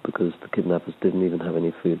food, because the kidnappers didn't even have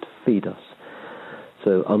any food to feed us.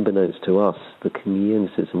 So unbeknownst to us, the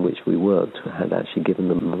communities in which we worked had actually given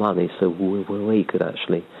them money so we could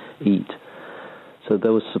actually eat. So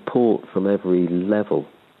there was support from every level,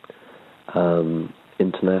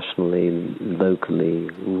 internationally, locally,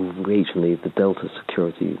 regionally, the Delta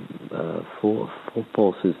Security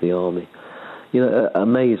Forces, the Army. You know,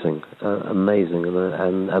 amazing, and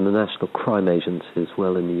the National Crime Agency as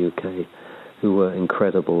well in the UK, who were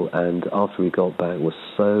incredible, and after we got back were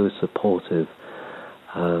so supportive.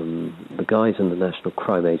 The guys in the National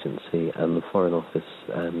Crime Agency and the Foreign Office,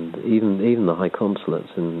 and even the High Consulates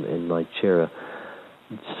in Nigeria,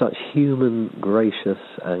 such human, gracious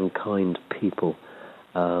and kind people.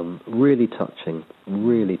 Really touching,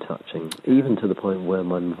 even to the point where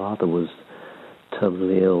my mother was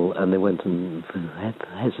terminally ill, and they went and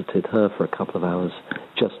visited her for a couple of hours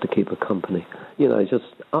just to keep her company. You know,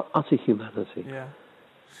 just utter humanity. Yeah.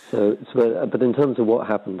 So, but in terms of what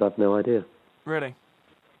happened, I've no idea. Really?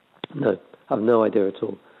 No, I've no idea at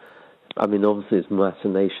all. I mean, obviously it's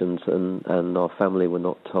machinations, and our family were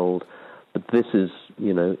not told. But this is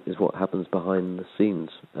what happens behind the scenes,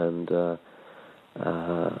 and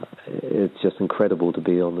it's just incredible to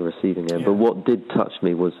be on the receiving end. Yeah. But what did touch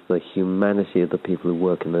me was the humanity of the people who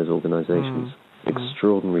work in those organisations.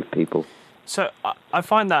 Extraordinary people. So I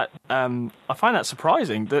find that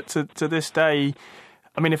surprising that to this day.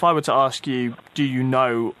 I mean, if I were to ask you, do you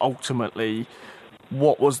know ultimately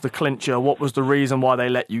what was the clincher? What was the reason why they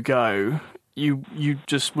let you go? You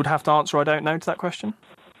just would have to answer, I don't know, to that question?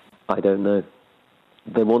 I don't know.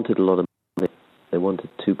 They wanted a lot of money. They wanted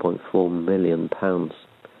 £2.4 million,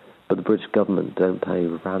 but the British government don't pay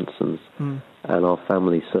ransoms, and our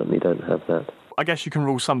family certainly don't have that. I guess you can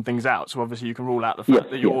rule some things out. So obviously you can rule out the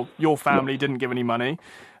fact that your family didn't give any money.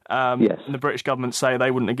 And the British government say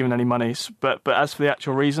they wouldn't have given any money. But as for the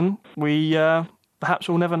actual reason, we perhaps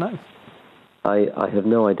will never know. I have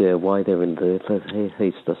no idea why they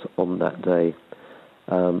released us on that day.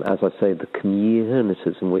 As I say, the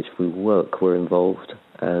communities in which we work were involved,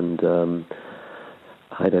 and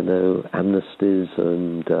I don't know, amnesties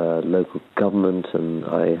and local government, and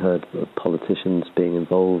I heard politicians being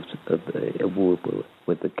involved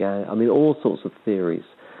with the gang. I mean, all sorts of theories.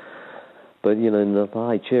 But, you know,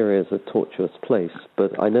 Nigeria is a tortuous place.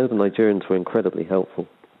 But I know the Nigerians were incredibly helpful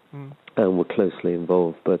and were closely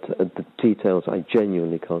involved. But the details, I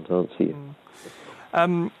genuinely can't answer you.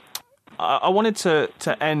 I wanted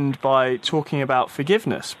to end by talking about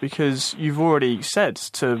forgiveness, because you've already said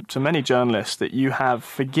to many journalists that you have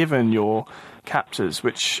forgiven your captors,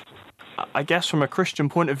 which I guess from a Christian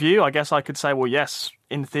point of view, I guess I could say, well, yes,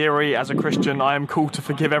 in theory, as a Christian, I am called to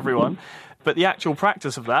forgive everyone. But the actual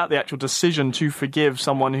practice of that, the actual decision to forgive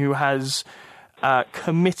someone who has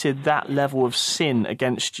committed that level of sin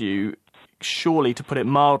against you, surely, to put it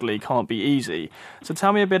mildly, can't be easy. So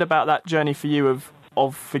tell me a bit about that journey for you of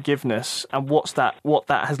forgiveness, and what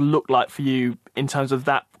that has looked like for you in terms of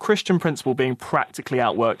that Christian principle being practically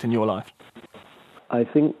outworked in your life. I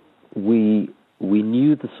think we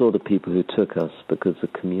knew the sort of people who took us because the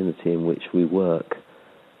community in which we work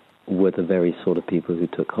were the very sort of people who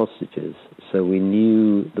took hostages. So we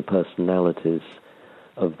knew the personalities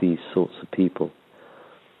of these sorts of people.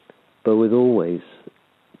 But with always,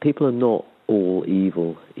 people are not all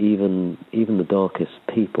evil. Even the darkest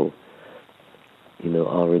people,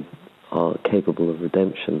 are capable of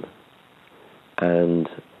redemption. And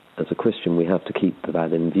as a Christian, we have to keep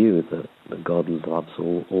that in view, that God loves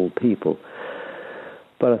all people.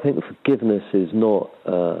 But I think forgiveness is not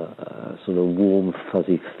a sort of warm,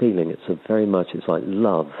 fuzzy feeling. It's like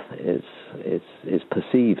love. It's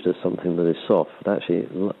perceived as something that is soft. But actually,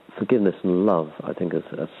 forgiveness and love, I think,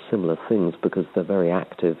 are similar things because they're very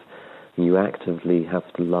active. You actively have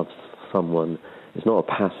to love someone. It's not a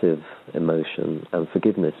passive emotion, and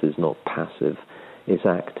forgiveness is not passive. It's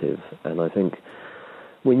active. And I think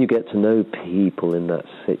when you get to know people in that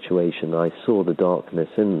situation, I saw the darkness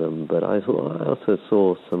in them, but I also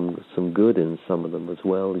saw some good in some of them as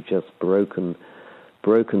well. Just broken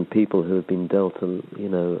people who have been dealt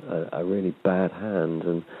a really bad hand.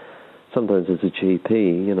 And sometimes as a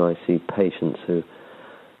GP, I see patients who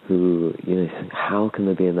how can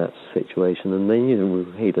they be in that situation? And then you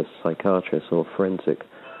read a psychiatrist or forensic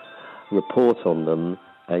report on them,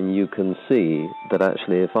 and you can see that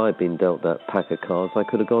actually if I'd been dealt that pack of cards, I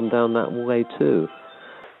could have gone down that way too.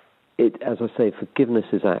 As I say,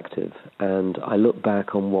 forgiveness is active, and I look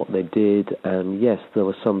back on what they did, and yes, there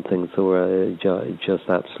were some things that were just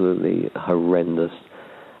absolutely horrendous,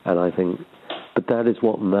 and I think, but that is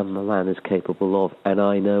what man is capable of, and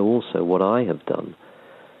I know also what I have done.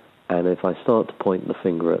 And if I start to point the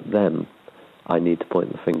finger at them, I need to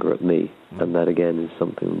point the finger at me, and that again is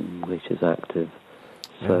something which is active.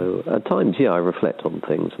 So at times, I reflect on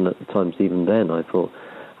things, and at times even then I thought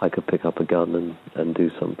I could pick up a gun and do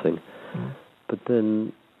something. But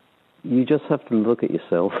then you just have to look at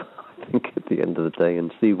yourself, I think, at the end of the day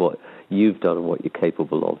and see what you've done and what you're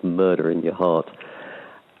capable of, murder in your heart.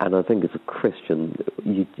 And I think as a Christian,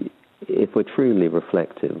 if we're truly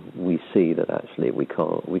reflective, we see that actually we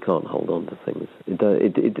can't hold on to things.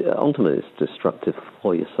 It ultimately is destructive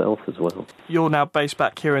for yourself as well. You're now based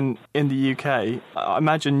back here in the UK. I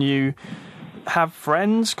imagine you have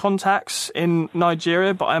friends, contacts in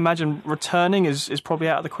Nigeria, but I imagine returning is probably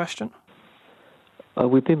out of the question.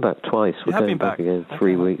 We've been back twice. We're going back again in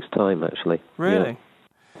 3 weeks' time, actually. Really?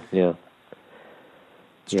 Yeah.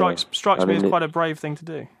 Strikes me as quite a brave thing to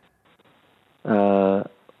do.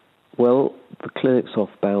 Well, the clinic's off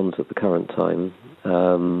bounds at the current time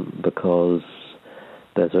because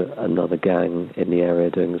there's another gang in the area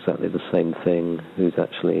doing exactly the same thing who's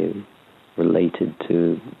actually related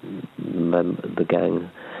to the gang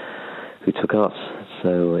who took us.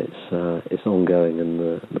 So it's ongoing, and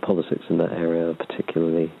the politics in that area are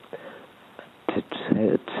particularly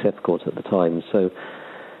difficult at the time. So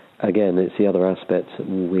again, it's the other aspect.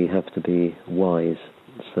 We have to be wise.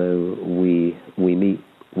 So we meet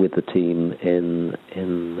with the team in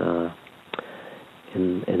an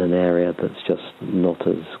area that's just not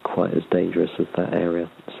quite as dangerous as that area.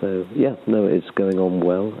 So it's going on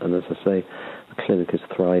well, and as I say, the clinic is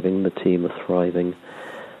thriving, the team are thriving,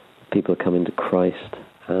 people are coming to Christ,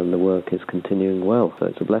 and the work is continuing well, so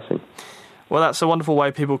it's a blessing. Well, that's a wonderful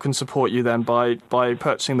way people can support you then by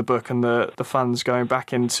purchasing the book and the funds going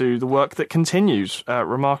back into the work that continues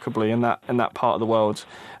remarkably in that part of the world.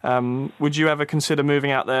 Would you ever consider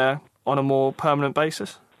moving out there on a more permanent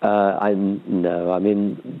basis? No. I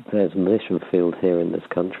mean, there's a mission field here in this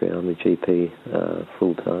country. I'm a GP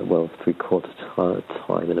full-time, 3/4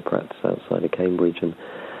 time in a practice outside of Cambridge, and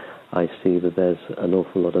I see that there's an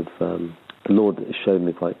awful lot of... the Lord showed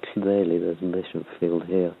me quite clearly there's a mission field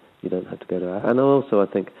here. You don't have to go to... And also, I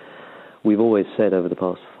think we've always said over the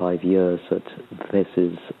past 5 years that this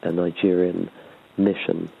is a Nigerian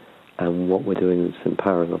mission, and what we're doing is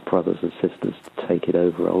empowering our brothers and sisters to take it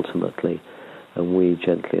over ultimately, and we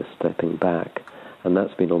gently are stepping back. And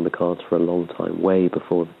that's been on the cards for a long time, way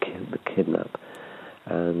before the kidnap.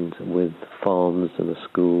 And with farms and a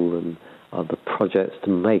school and other projects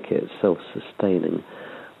to make it self-sustaining,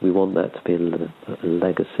 we want that to be a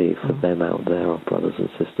legacy for them out there, our brothers and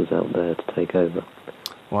sisters out there, to take over.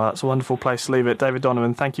 Well, that's a wonderful place to leave it. David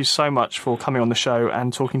Donovan, thank you so much for coming on the show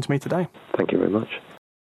and talking to me today. Thank you very much.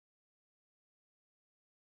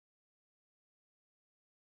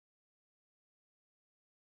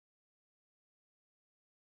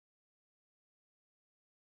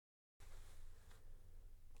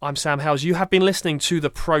 I'm Sam Hales. You have been listening to the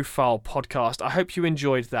Profile podcast. I hope you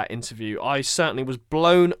enjoyed that interview. I certainly was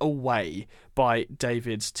blown away by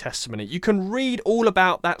David's testimony. You can read all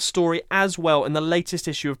about that story as well in the latest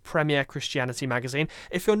issue of Premier Christianity magazine.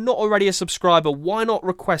 If you're not already a subscriber, why not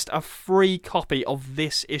request a free copy of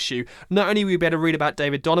this issue? Not only will you be able to read about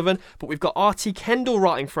David Donovan, but we've got R.T. Kendall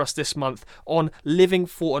writing for us this month on living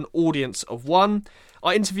for an audience of one.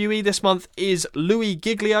 Our interviewee this month is Louis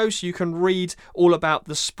Giglio, so you can read all about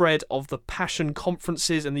the spread of the Passion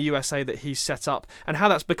conferences in the USA that he's set up and how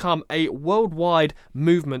that's become a worldwide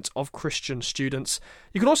movement of Christian students.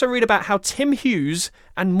 You can also read about how Tim Hughes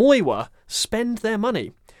and Moiwa spend their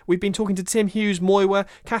money. We've been talking to Tim Hughes, Moiwa,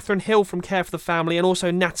 Catherine Hill from Care for the Family, and also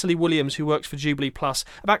Natalie Williams, who works for Jubilee Plus,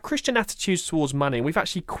 about Christian attitudes towards money. And we've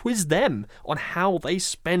actually quizzed them on how they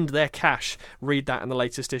spend their cash. Read that in the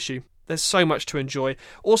latest issue. There's so much to enjoy.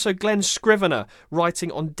 Also, Glenn Scrivener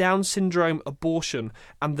writing on Down syndrome, abortion,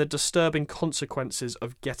 and the disturbing consequences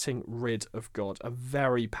of getting rid of God. A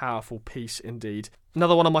very powerful piece indeed.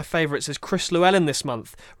 Another one of my favourites is Chris Llewellyn this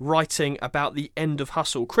month, writing about the end of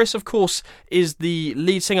hustle. Chris, of course, is the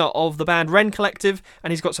lead singer of the band Wren Collective,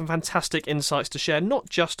 and he's got some fantastic insights to share, not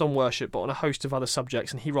just on worship, but on a host of other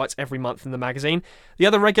subjects, and he writes every month in the magazine. The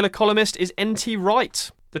other regular columnist is N.T.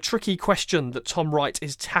 Wright. The tricky question that Tom Wright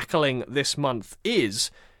is tackling this month is,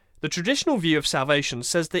 the traditional view of salvation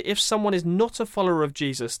says that if someone is not a follower of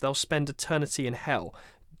Jesus, they'll spend eternity in hell.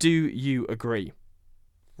 Do you agree?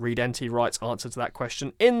 Read N.T. Wright's answer to that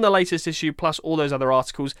question in the latest issue, plus all those other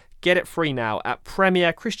articles. Get it free now at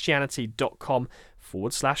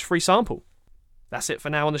premierchristianity.com/free sample. That's it for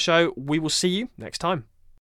now on the show. We will see you next time.